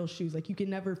Lauryn Hill's shoes, like you can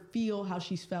never feel how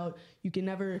she's felt. You can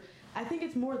never. I think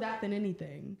it's more that than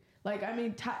anything. Like I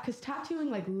mean, because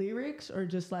tattooing like lyrics or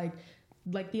just like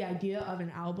the idea of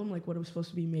an album, like what it was supposed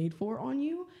to be made for on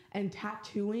you, and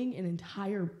tattooing an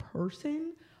entire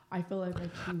person. I feel like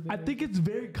I think it's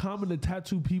very common to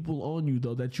tattoo people on you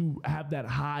though that you have that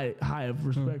high of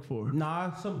respect for.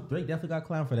 Nah, some Drake definitely got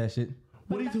clowned for that shit.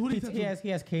 Who do you tattoo? He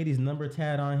has Katie's number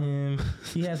tat on him.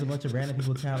 He has a bunch of random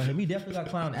people tat on him. He definitely got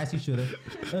clowned as he should have.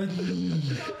 That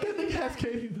nigga has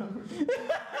Katie's number.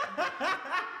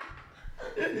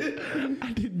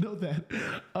 I didn't know that.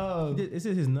 Is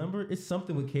it his number? It's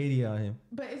something with Katie on him.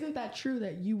 But isn't that true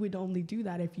that you would only do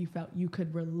that if you felt you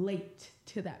could relate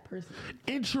to that person?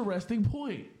 Interesting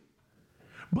point.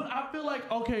 But I feel like,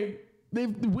 okay,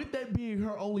 with that being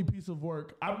her only piece of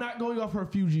work, I'm not going off her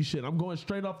Fugees shit. I'm going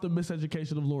straight off the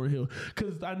miseducation of Lauryn Hill.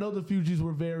 Because I know the Fugees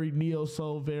were very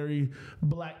neo-soul, very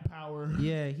black power.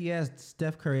 Yeah, he has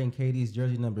Steph Curry and Katie's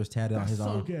jersey numbers tatted on his So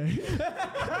arm. gay.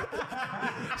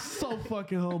 So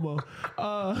fucking homo.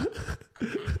 I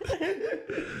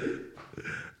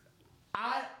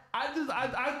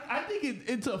think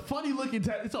it's a funny looking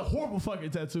tattoo. It's a horrible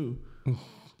fucking tattoo.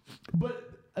 But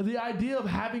the idea of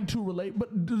having to relate,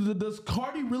 but does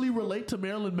Cardi really relate to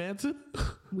Marilyn Manson?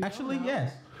 Actually,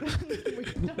 yes.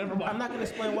 Never mind. I'm not going to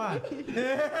explain why.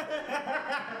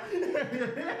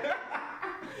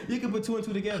 You can put two and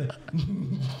two together.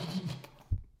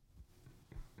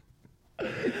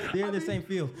 They're in the same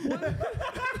field.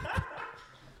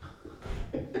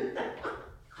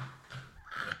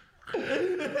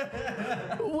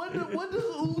 What does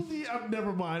Uzi?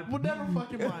 Never mind. Well, never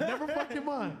fucking mind. Never fucking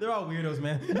mind. They're all weirdos,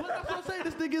 man. What I'm gonna say,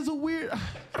 this nigga is a weird.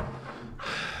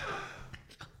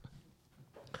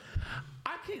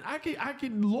 I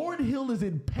can. Lauryn Hill is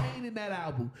in pain in that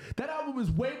album. That album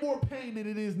is way more pain than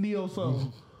it is neo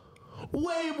soul.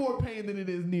 Way more pain than it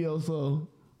is neo soul.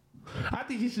 I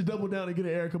think he should double down and get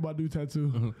an Erykah Badu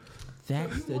tattoo.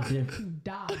 That's the difference.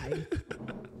 Die.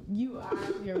 You are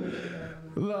your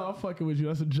No, I'm fucking with you.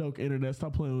 That's a joke, internet.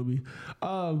 Stop playing with me.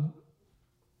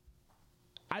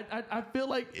 I feel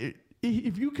like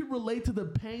if you can relate to the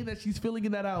pain that she's feeling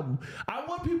in that album, I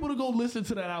want people to go listen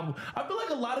to that album. I feel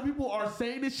like a lot of people are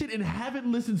saying this shit and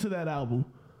haven't listened to that album.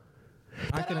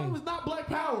 That album is not Black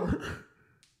Power.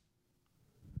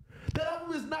 That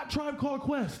album is not Tribe Called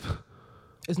Quest.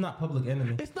 It's not Public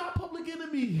Enemy. It's not Public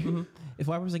Enemy. Mm-hmm. If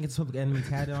white person gets Public Enemy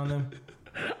tatted on them,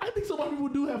 I think some white people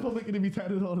do have Public Enemy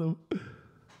tatted on them.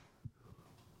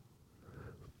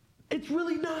 It's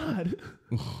really not.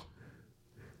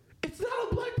 It's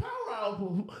not a Black Power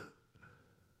album.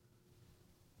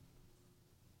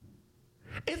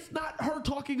 It's not her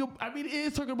talking. I mean, it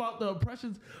is talking about the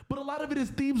oppressions, but a lot of it is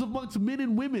themes amongst men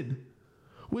and women.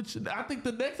 Which I think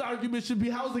the next argument should be,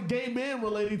 how is a gay man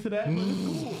relating to that? But it's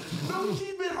cool. No,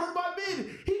 she's been hurt by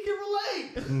men. He can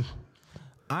relate.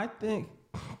 I think.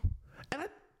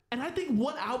 And I think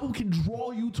one album can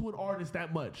draw you to an artist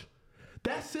that much.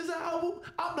 That SZA album,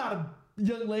 I'm not a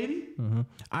young lady. Mm-hmm.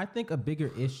 I think a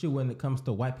bigger issue when it comes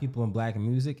to white people and black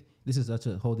music, this is such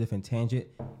a whole different tangent.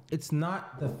 It's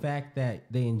not the fact that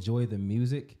they enjoy the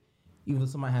music, even though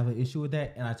some might have an issue with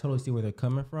that, and I totally see where they're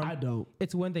coming from. I don't.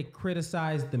 It's when they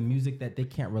criticize the music that they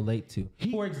can't relate to.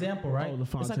 For example, right? the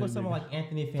It's like when Fontaine someone nigga. like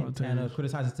Anthony Fantana Fontaine.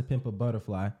 criticizes To Pimp a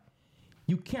Butterfly.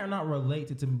 You cannot relate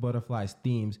to Pimp a Butterfly's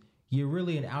themes. You're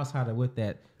really an outsider with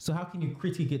that. So how can you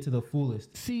critique it to the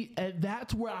fullest? See, and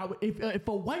that's where I would, if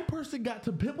a white person got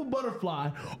To Pimp a Butterfly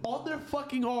on their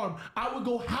fucking arm, I would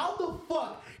go, how the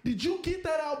fuck did you get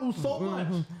that album so much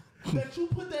that you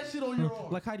put that shit on your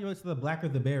arm? Like how do you relate to The Black or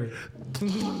the Berry? Fucking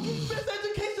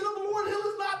miseducation of Lauryn Hill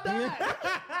is not that.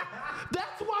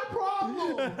 That's my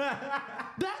problem.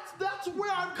 That's where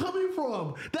I'm coming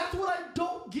from. That's what I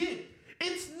don't get.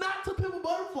 It's not To Pimp a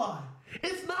Butterfly.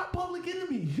 It's not Public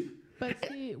Enemy. But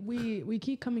see, we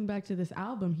keep coming back to this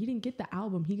album. He didn't get the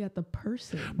album. He got the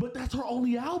person. But that's her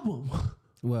only album.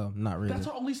 Well, not really. That's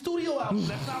her only studio album.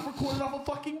 That's not recorded off a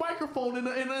fucking microphone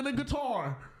and a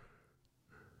guitar.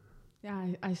 Yeah,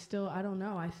 I don't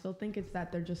know. I still think it's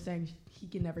that they're just saying he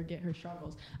can never get her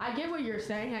struggles. I get what you're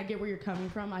saying. I get where you're coming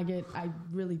from. I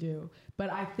really do.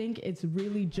 But I think it's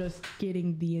really just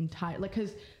getting the entire, like,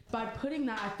 because by putting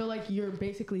that, I feel like you're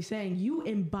basically saying you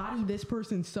embody this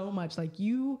person so much. Like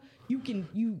you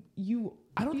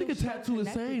I don't think a feel so tattoo is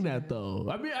connected saying to that her. though.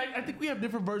 I mean, I think we have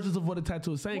different versions of what a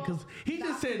tattoo is saying because Well, he just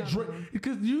that's said another Drake. one.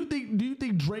 Because do you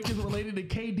think Drake is related to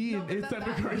KD No, and but Stephen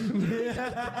that's Curry?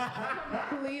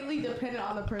 completely dependent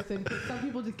on the person. Because some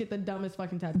people just get the dumbest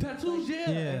fucking tattoos. Tattoos, Like, yeah.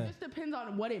 Yeah. It just depends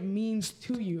on what it means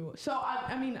to you. So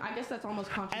I mean, I guess that's almost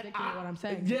contradicting what I'm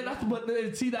saying. Yeah, that's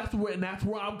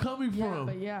where I'm coming Yeah, from.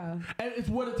 but yeah. And it's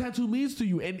what a tattoo means to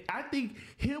you. And I think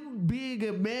him being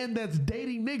a man that's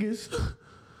dating niggas,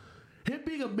 him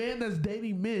being a man that's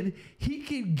dating men, he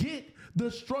can get the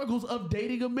struggles of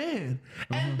dating a man.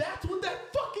 And that's what that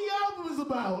fucking album is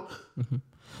about.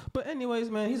 But anyways,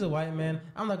 man, he's a white man.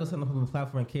 I'm not gonna send him up on the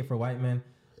platform and care for white men.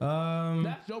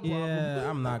 That's your problem. Yeah,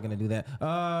 I'm not gonna do that.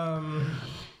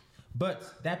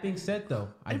 But that being said, though,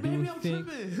 I And do maybe I'm think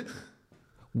tripping.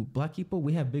 black people,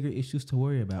 we have bigger issues to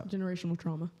worry about. Generational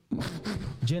trauma.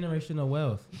 Generational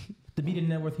wealth. The median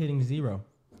net worth hitting 0.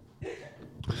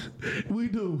 We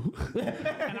do.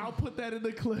 And I'll put that in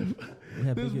the clip.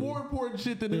 Yeah, There's bigger- more important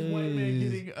shit than this white man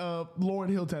Is- getting Lauryn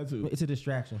Hill tattoo. It's a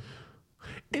distraction.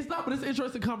 It's not, but it's an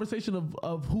interesting conversation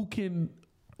of who can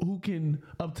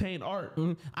obtain art.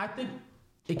 I think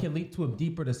it can lead to a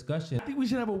deeper discussion. I think we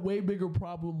should have a way bigger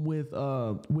problem with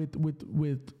the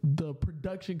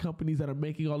production companies that are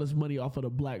making all this money off of the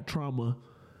black trauma,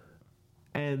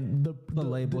 and the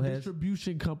label heads.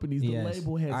 distribution companies, Yes, the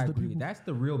label heads, I the agree. people. That's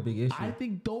the real big issue. I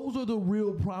think those are the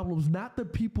real problems, not the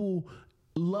people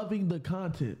loving the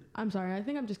content. I'm sorry. I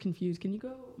think I'm just confused. Can you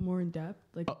go more in depth?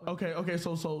 Like, Okay.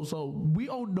 So we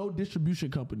own no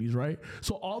distribution companies, right?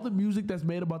 So all the music that's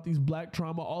made about these black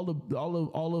trauma,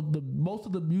 most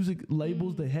of the music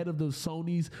labels, the head of the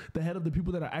Sonys, the head of the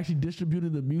people that are actually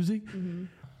distributing the music,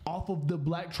 off of the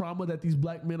black trauma that these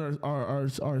black men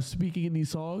are speaking in these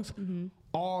songs,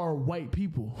 are white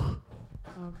people.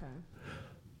 Okay.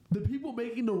 The people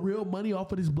making the real money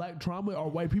off of this black trauma are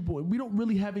white people, and we don't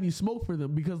really have any smoke for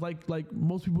them because like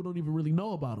most people don't even really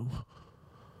know about them.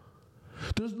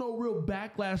 There's no real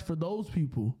backlash for those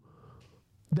people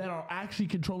that are actually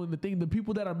controlling the thing. The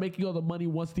people that are making all the money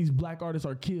once these black artists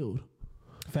are killed.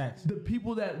 Facts. The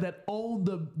people that own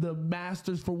the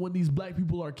masters for when these black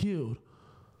people are killed.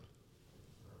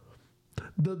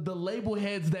 The label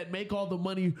heads that make all the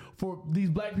money for these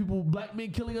black people, black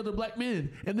men killing other black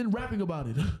men and then rapping about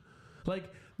it.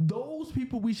 Like those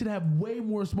people we should have way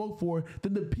more smoke for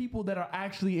than the people that are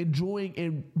actually enjoying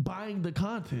and buying the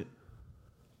content.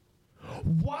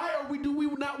 Why do we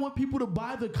not want people to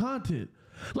buy the content?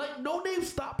 Like No Name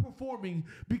stopped performing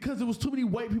because there was too many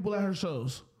white people at her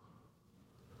shows.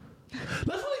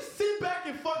 Let's really sit back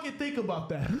and fucking think about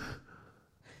that.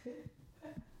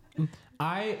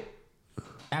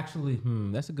 Actually,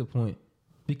 that's a good point.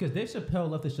 Because Dave Chappelle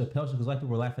left the Chappelle show because like people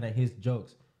were laughing at his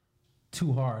jokes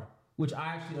too hard, which I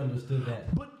actually understood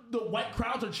that. But the white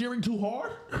crowds are cheering too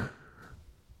hard?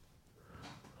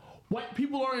 White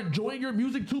people are enjoying your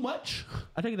music too much?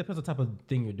 I think it depends on the type of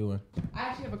thing you're doing. I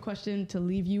actually have a question to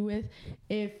leave you with.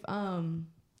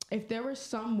 If there was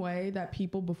some way that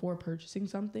people before purchasing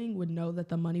something would know that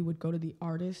the money would go to the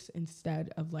artist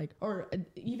instead of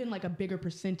even like a bigger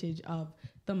percentage of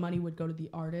the money would go to the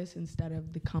artist instead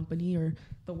of the company or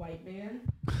the white man,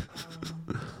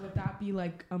 would that be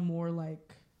like a more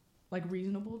like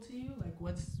reasonable to you? Like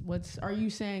what's are you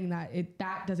saying that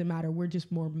that doesn't matter? We're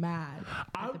just more mad.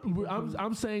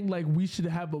 I'm saying like we should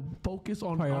have a focus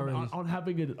on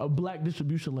having a black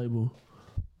distribution label.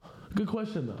 Good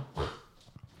question though.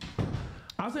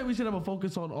 I say we should have a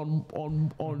focus on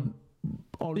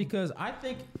Because I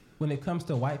think when it comes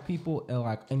to white people,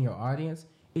 like in your audience,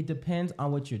 it depends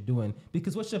on what you're doing.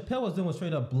 Because what Chappelle was doing was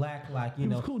straight up black, like, you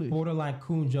know, coonish. borderline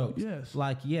coon jokes. Yes.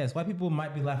 Like, yes, white people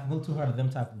might be laughing a little too hard at them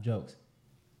type of jokes.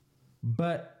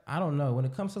 But I don't know. When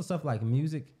it comes to stuff like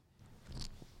music,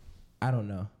 I don't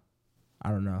know.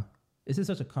 This is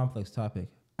such a complex topic.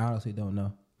 I honestly don't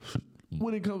know.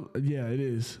 when it comes. Yeah, it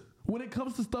is. When it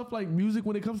comes to stuff like music,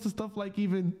 when it comes to stuff like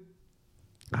even,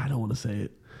 I don't want to say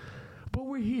it, but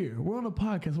we're here. We're on a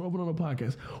podcast. We're open on a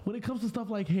podcast. When it comes to stuff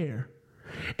like hair,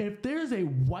 if there's a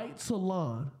white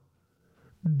salon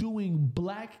doing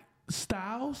black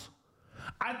styles,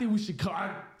 I think we should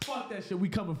fuck that shit. We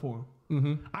coming for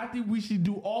them. I think we should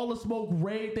do all the smoke,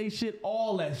 raid they shit,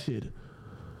 all that shit.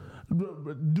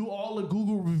 Do all the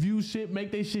Google review shit,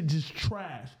 make they shit just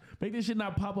trash. Make this shit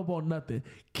not pop up on nothing.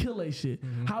 Kill that shit.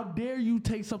 How dare you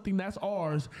take something that's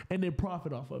ours and then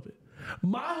profit off of it?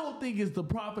 My whole thing is the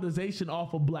profitization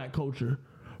off of black culture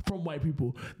from white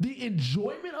people. The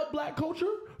enjoyment of black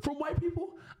culture from white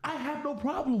people, I have no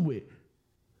problem with.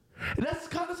 And that's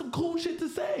kind of some cool shit to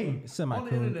say. It's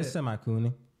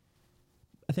semi-cooning.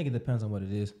 I think it depends on what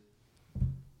it is.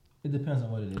 It depends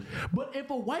on what it is. But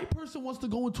if a white person wants to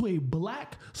go into a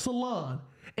black salon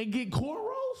and get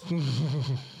cornrows,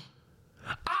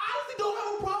 I honestly don't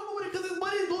have a problem with it because his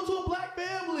money is going to a black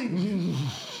family.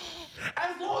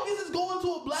 As long as it's going to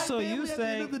a black So family you at the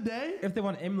end of the day, if they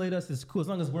want to emulate us, it's cool as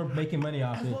long as we're making money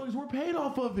off as it. long as we're paid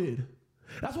off of it.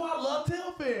 That's why I love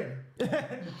Telfair.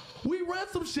 We run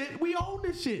some shit. We own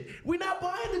this shit. We not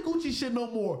buying the Gucci shit no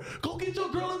more. Go get your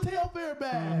girl a Telfair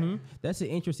bag. That's an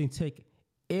interesting take.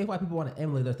 If white people want to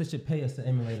emulate us, they should pay us to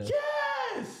emulate us.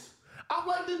 Yes! I'm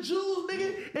like the Jews,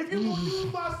 nigga. If you gonna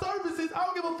use my services, I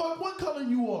don't give a fuck what color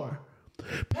you are.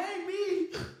 Pay me.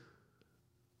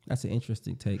 That's an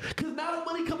interesting take. Cause now the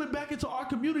money coming back into our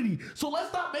community. So let's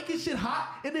stop making shit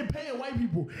hot and then paying white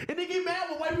people. And then get mad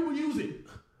when white people use it.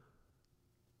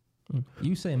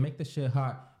 You say make the shit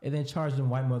hot and then charge them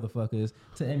white motherfuckers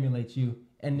to emulate you,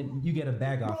 and then you get a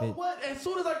bag off Bro, it. what? As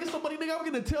soon as I get some money, nigga, I'm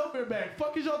getting a Telfair bag.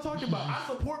 Fuck is y'all talking about? I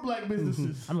support black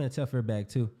businesses. I'm gonna tell for a bag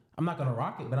too. I'm not gonna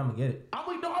rock it, but I'm gonna get it. I'm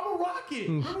like, no, I'm a rocket.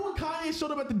 Remember when Kanye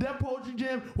showed up at the Def Poetry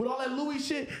Jam with all that Louis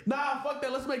shit? Nah, fuck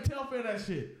that. Let's make Telfair that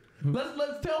shit.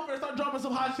 Let's Telfair start dropping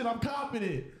some hot shit. I'm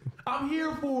confident. I'm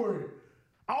here for it.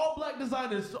 All black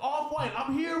designers, Off-White.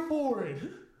 I'm here for it.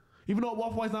 Even though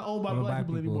Off-White's not owned by black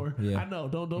people anymore. Yeah. I know.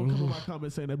 Don't come in my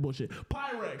comments saying that bullshit.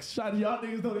 Pyrex. Shot y'all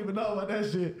niggas don't even know about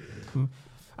that shit.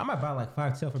 I might buy like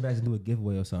 5 Telfair bags and do a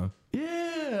giveaway or something.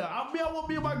 Yeah. I want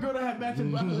me and my girl to have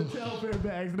matching Telfair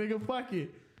bags, nigga. Fuck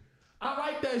it. I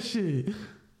like that shit.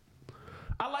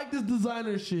 I like this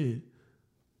designer shit.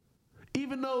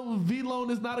 Even though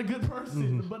V-Lone is not a good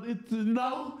person, but it's, you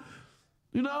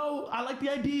know, I like the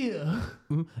idea.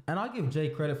 And I'll give Jay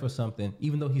credit for something,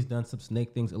 even though he's done some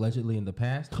snake things allegedly in the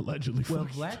past. Allegedly. Well,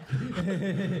 black.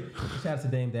 Shout out to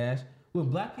Dame Dash. When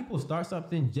black people start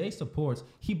something, Jay supports.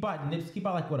 He bought Nips. He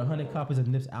bought like 100 copies of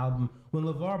Nips album. When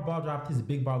LeVar Ball dropped his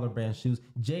Big Baller Brand shoes,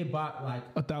 Jay bought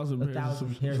like 1,000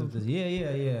 pairs of this.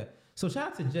 Yeah. So shout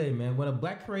out to Jay, man. When a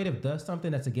black creative does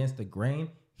something that's against the grain,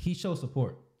 he shows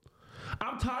support.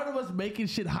 I'm tired of us making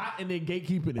shit hot and then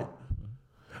gatekeeping it.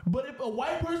 But if a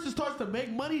white person starts to make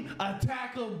money,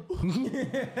 attack them.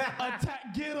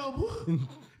 Get them.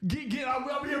 Get.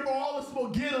 I'm here for all the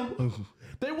smoke. Get them.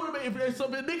 They want to make. If there's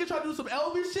some nigga try to do some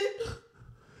Elvis shit,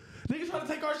 niggas try to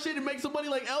take our shit and make some money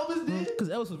like Elvis did. Because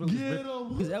Elvis was really.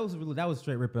 Because Elvis was really, that was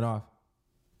straight ripping off.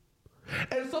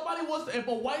 And if somebody wants to, if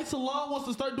a white salon wants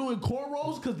to start doing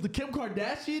cornrows because the Kim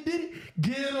Kardashian did it,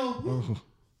 get them.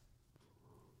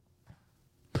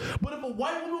 But if a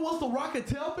white woman wants to rock a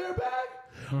Telfair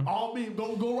bag, all me,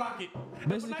 go rock it. If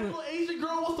a nice little Asian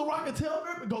girl wants to rock a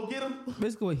Telfair, go get them.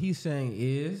 Basically, what he's saying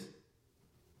is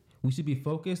we should be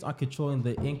focused on controlling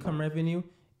the income revenue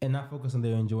and not focus on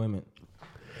their enjoyment.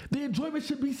 The enjoyment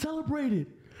should be celebrated.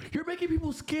 You're making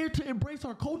people scared to embrace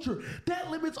our culture. That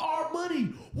limits our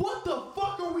money. What the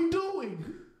fuck are we doing?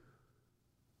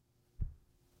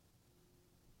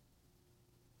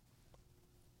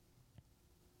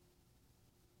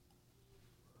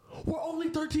 We're only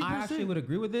 13%. I actually would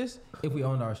agree with this if we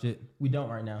owned our shit. We don't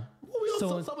right now. Well, we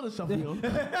own some of the stuff we own.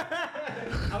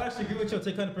 I would actually agree with you.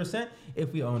 Take 100%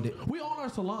 if we owned it. We own our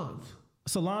salons.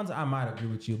 Salons, I might agree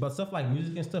with you, but stuff like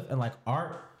music and stuff and like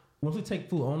art, once we take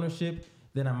full ownership,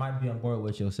 then I might be on board with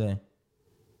what you're saying.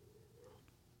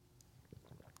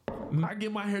 I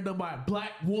get my hair done by a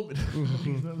black woman.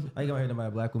 I get my hair done by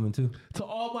a black woman too. To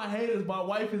all my haters, my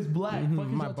wife is black. Fuck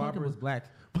is My y'all barber talking is black.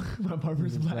 about? My barber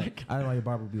is black. I don't know why your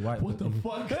barber would be white. What the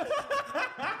fuck?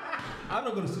 I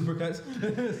don't go to Supercuts.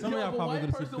 Some of y'all If a probably white go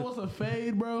to person Supercuts. wants a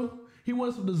fade, bro, he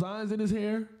wants some designs in his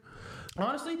hair.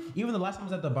 Honestly, even the last time I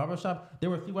was at the barber shop, there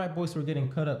were 3 white boys who were getting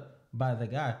cut up by the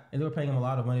guy, and they were paying him a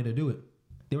lot of money to do it.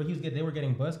 They were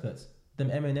getting buzz cuts. Them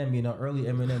Eminem, early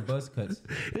Eminem buzz cuts.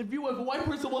 If a white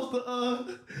person wants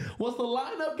to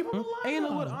line up, give him a line. And you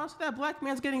know what? Honestly, that black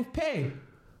man's getting paid.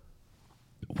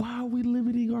 Why are we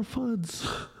limiting our funds?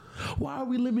 Why are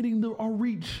we limiting our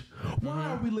reach?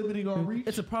 Why are we limiting our reach?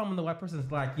 It's a problem when the white person's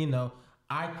like,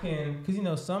 I can,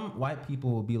 because, some white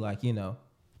people will be like,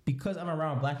 because I'm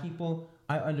around black people,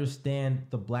 I understand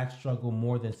the black struggle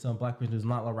more than some black person who's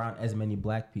not around as many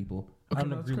black people. I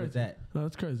don't agree with that. No,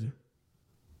 that's crazy.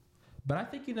 But I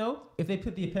think,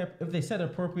 if they set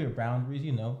appropriate boundaries,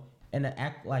 and to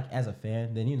act like as a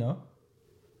fan, then,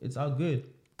 It's all good.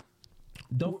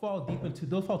 Don't fall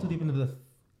too deep into the.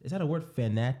 Is that a word?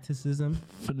 Fanaticism.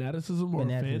 Fanaticism or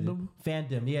fandom?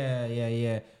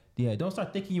 Fandom. Yeah. Don't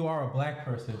start thinking you are a black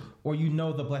person or you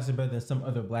know the blacks are better than some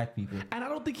other black people. And I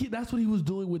don't think that's what he was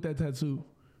doing with that tattoo.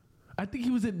 I think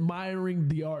he was admiring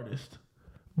the artist.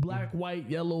 Black, white,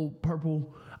 yellow,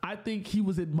 purple. I think he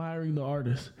was admiring the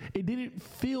artist. It didn't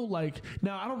feel like.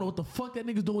 Now I don't know what the fuck that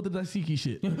nigga's doing with the Daisiki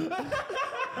shit.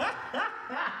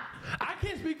 I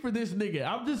can't speak for this nigga.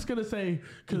 I'm just gonna say.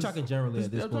 You're talking generally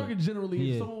at this I'm point. talking generally.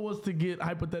 Yeah. If someone was to get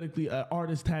hypothetically an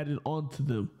artist tatted onto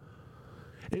them,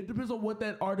 it depends on what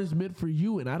that artist meant for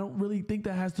you, and I don't really think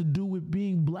that has to do with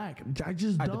being black. I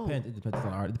just don't. It depends on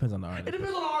the art. It depends on the artist. It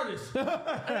depends on the artist.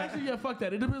 And actually, yeah, fuck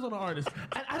that. It depends on the artist.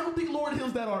 And I don't think Lauryn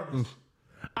Hill's that artist.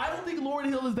 I don't think Lauryn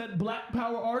Hill is that black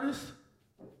power artist.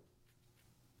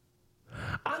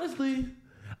 Honestly,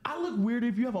 I look weird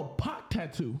if you have a Pac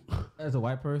tattoo. As a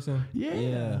white person?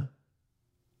 Yeah.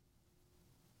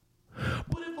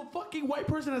 But if a fucking white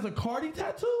person has a Cardi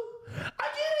tattoo, I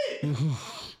get it.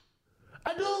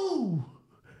 I do.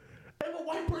 If a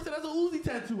white person has a Uzi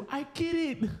tattoo, I get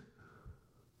it.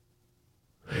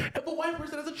 If a white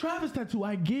person has a Travis tattoo,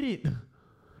 I get it.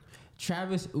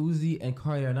 Travis, Uzi, and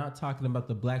Cardi are not talking about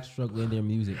the black struggle in their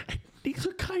music. These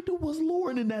are kind of was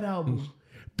Lauryn in that album.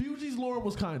 Fugees Lauryn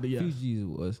was kind of, yeah. Fugees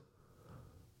was.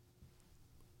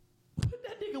 But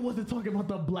that nigga wasn't talking about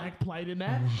the black plight in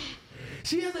that.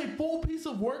 She has a full piece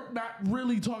of work not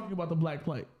really talking about the black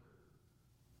plight.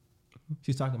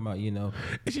 She's talking about,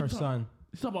 her son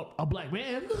She's talking about a black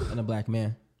man. and a black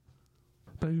man.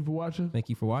 Thank you for watching. Thank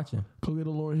you for watching. Go get a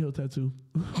Lauryn Hill tattoo.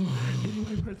 Any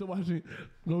white person watching,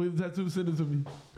 go get the tattoo, send it to me.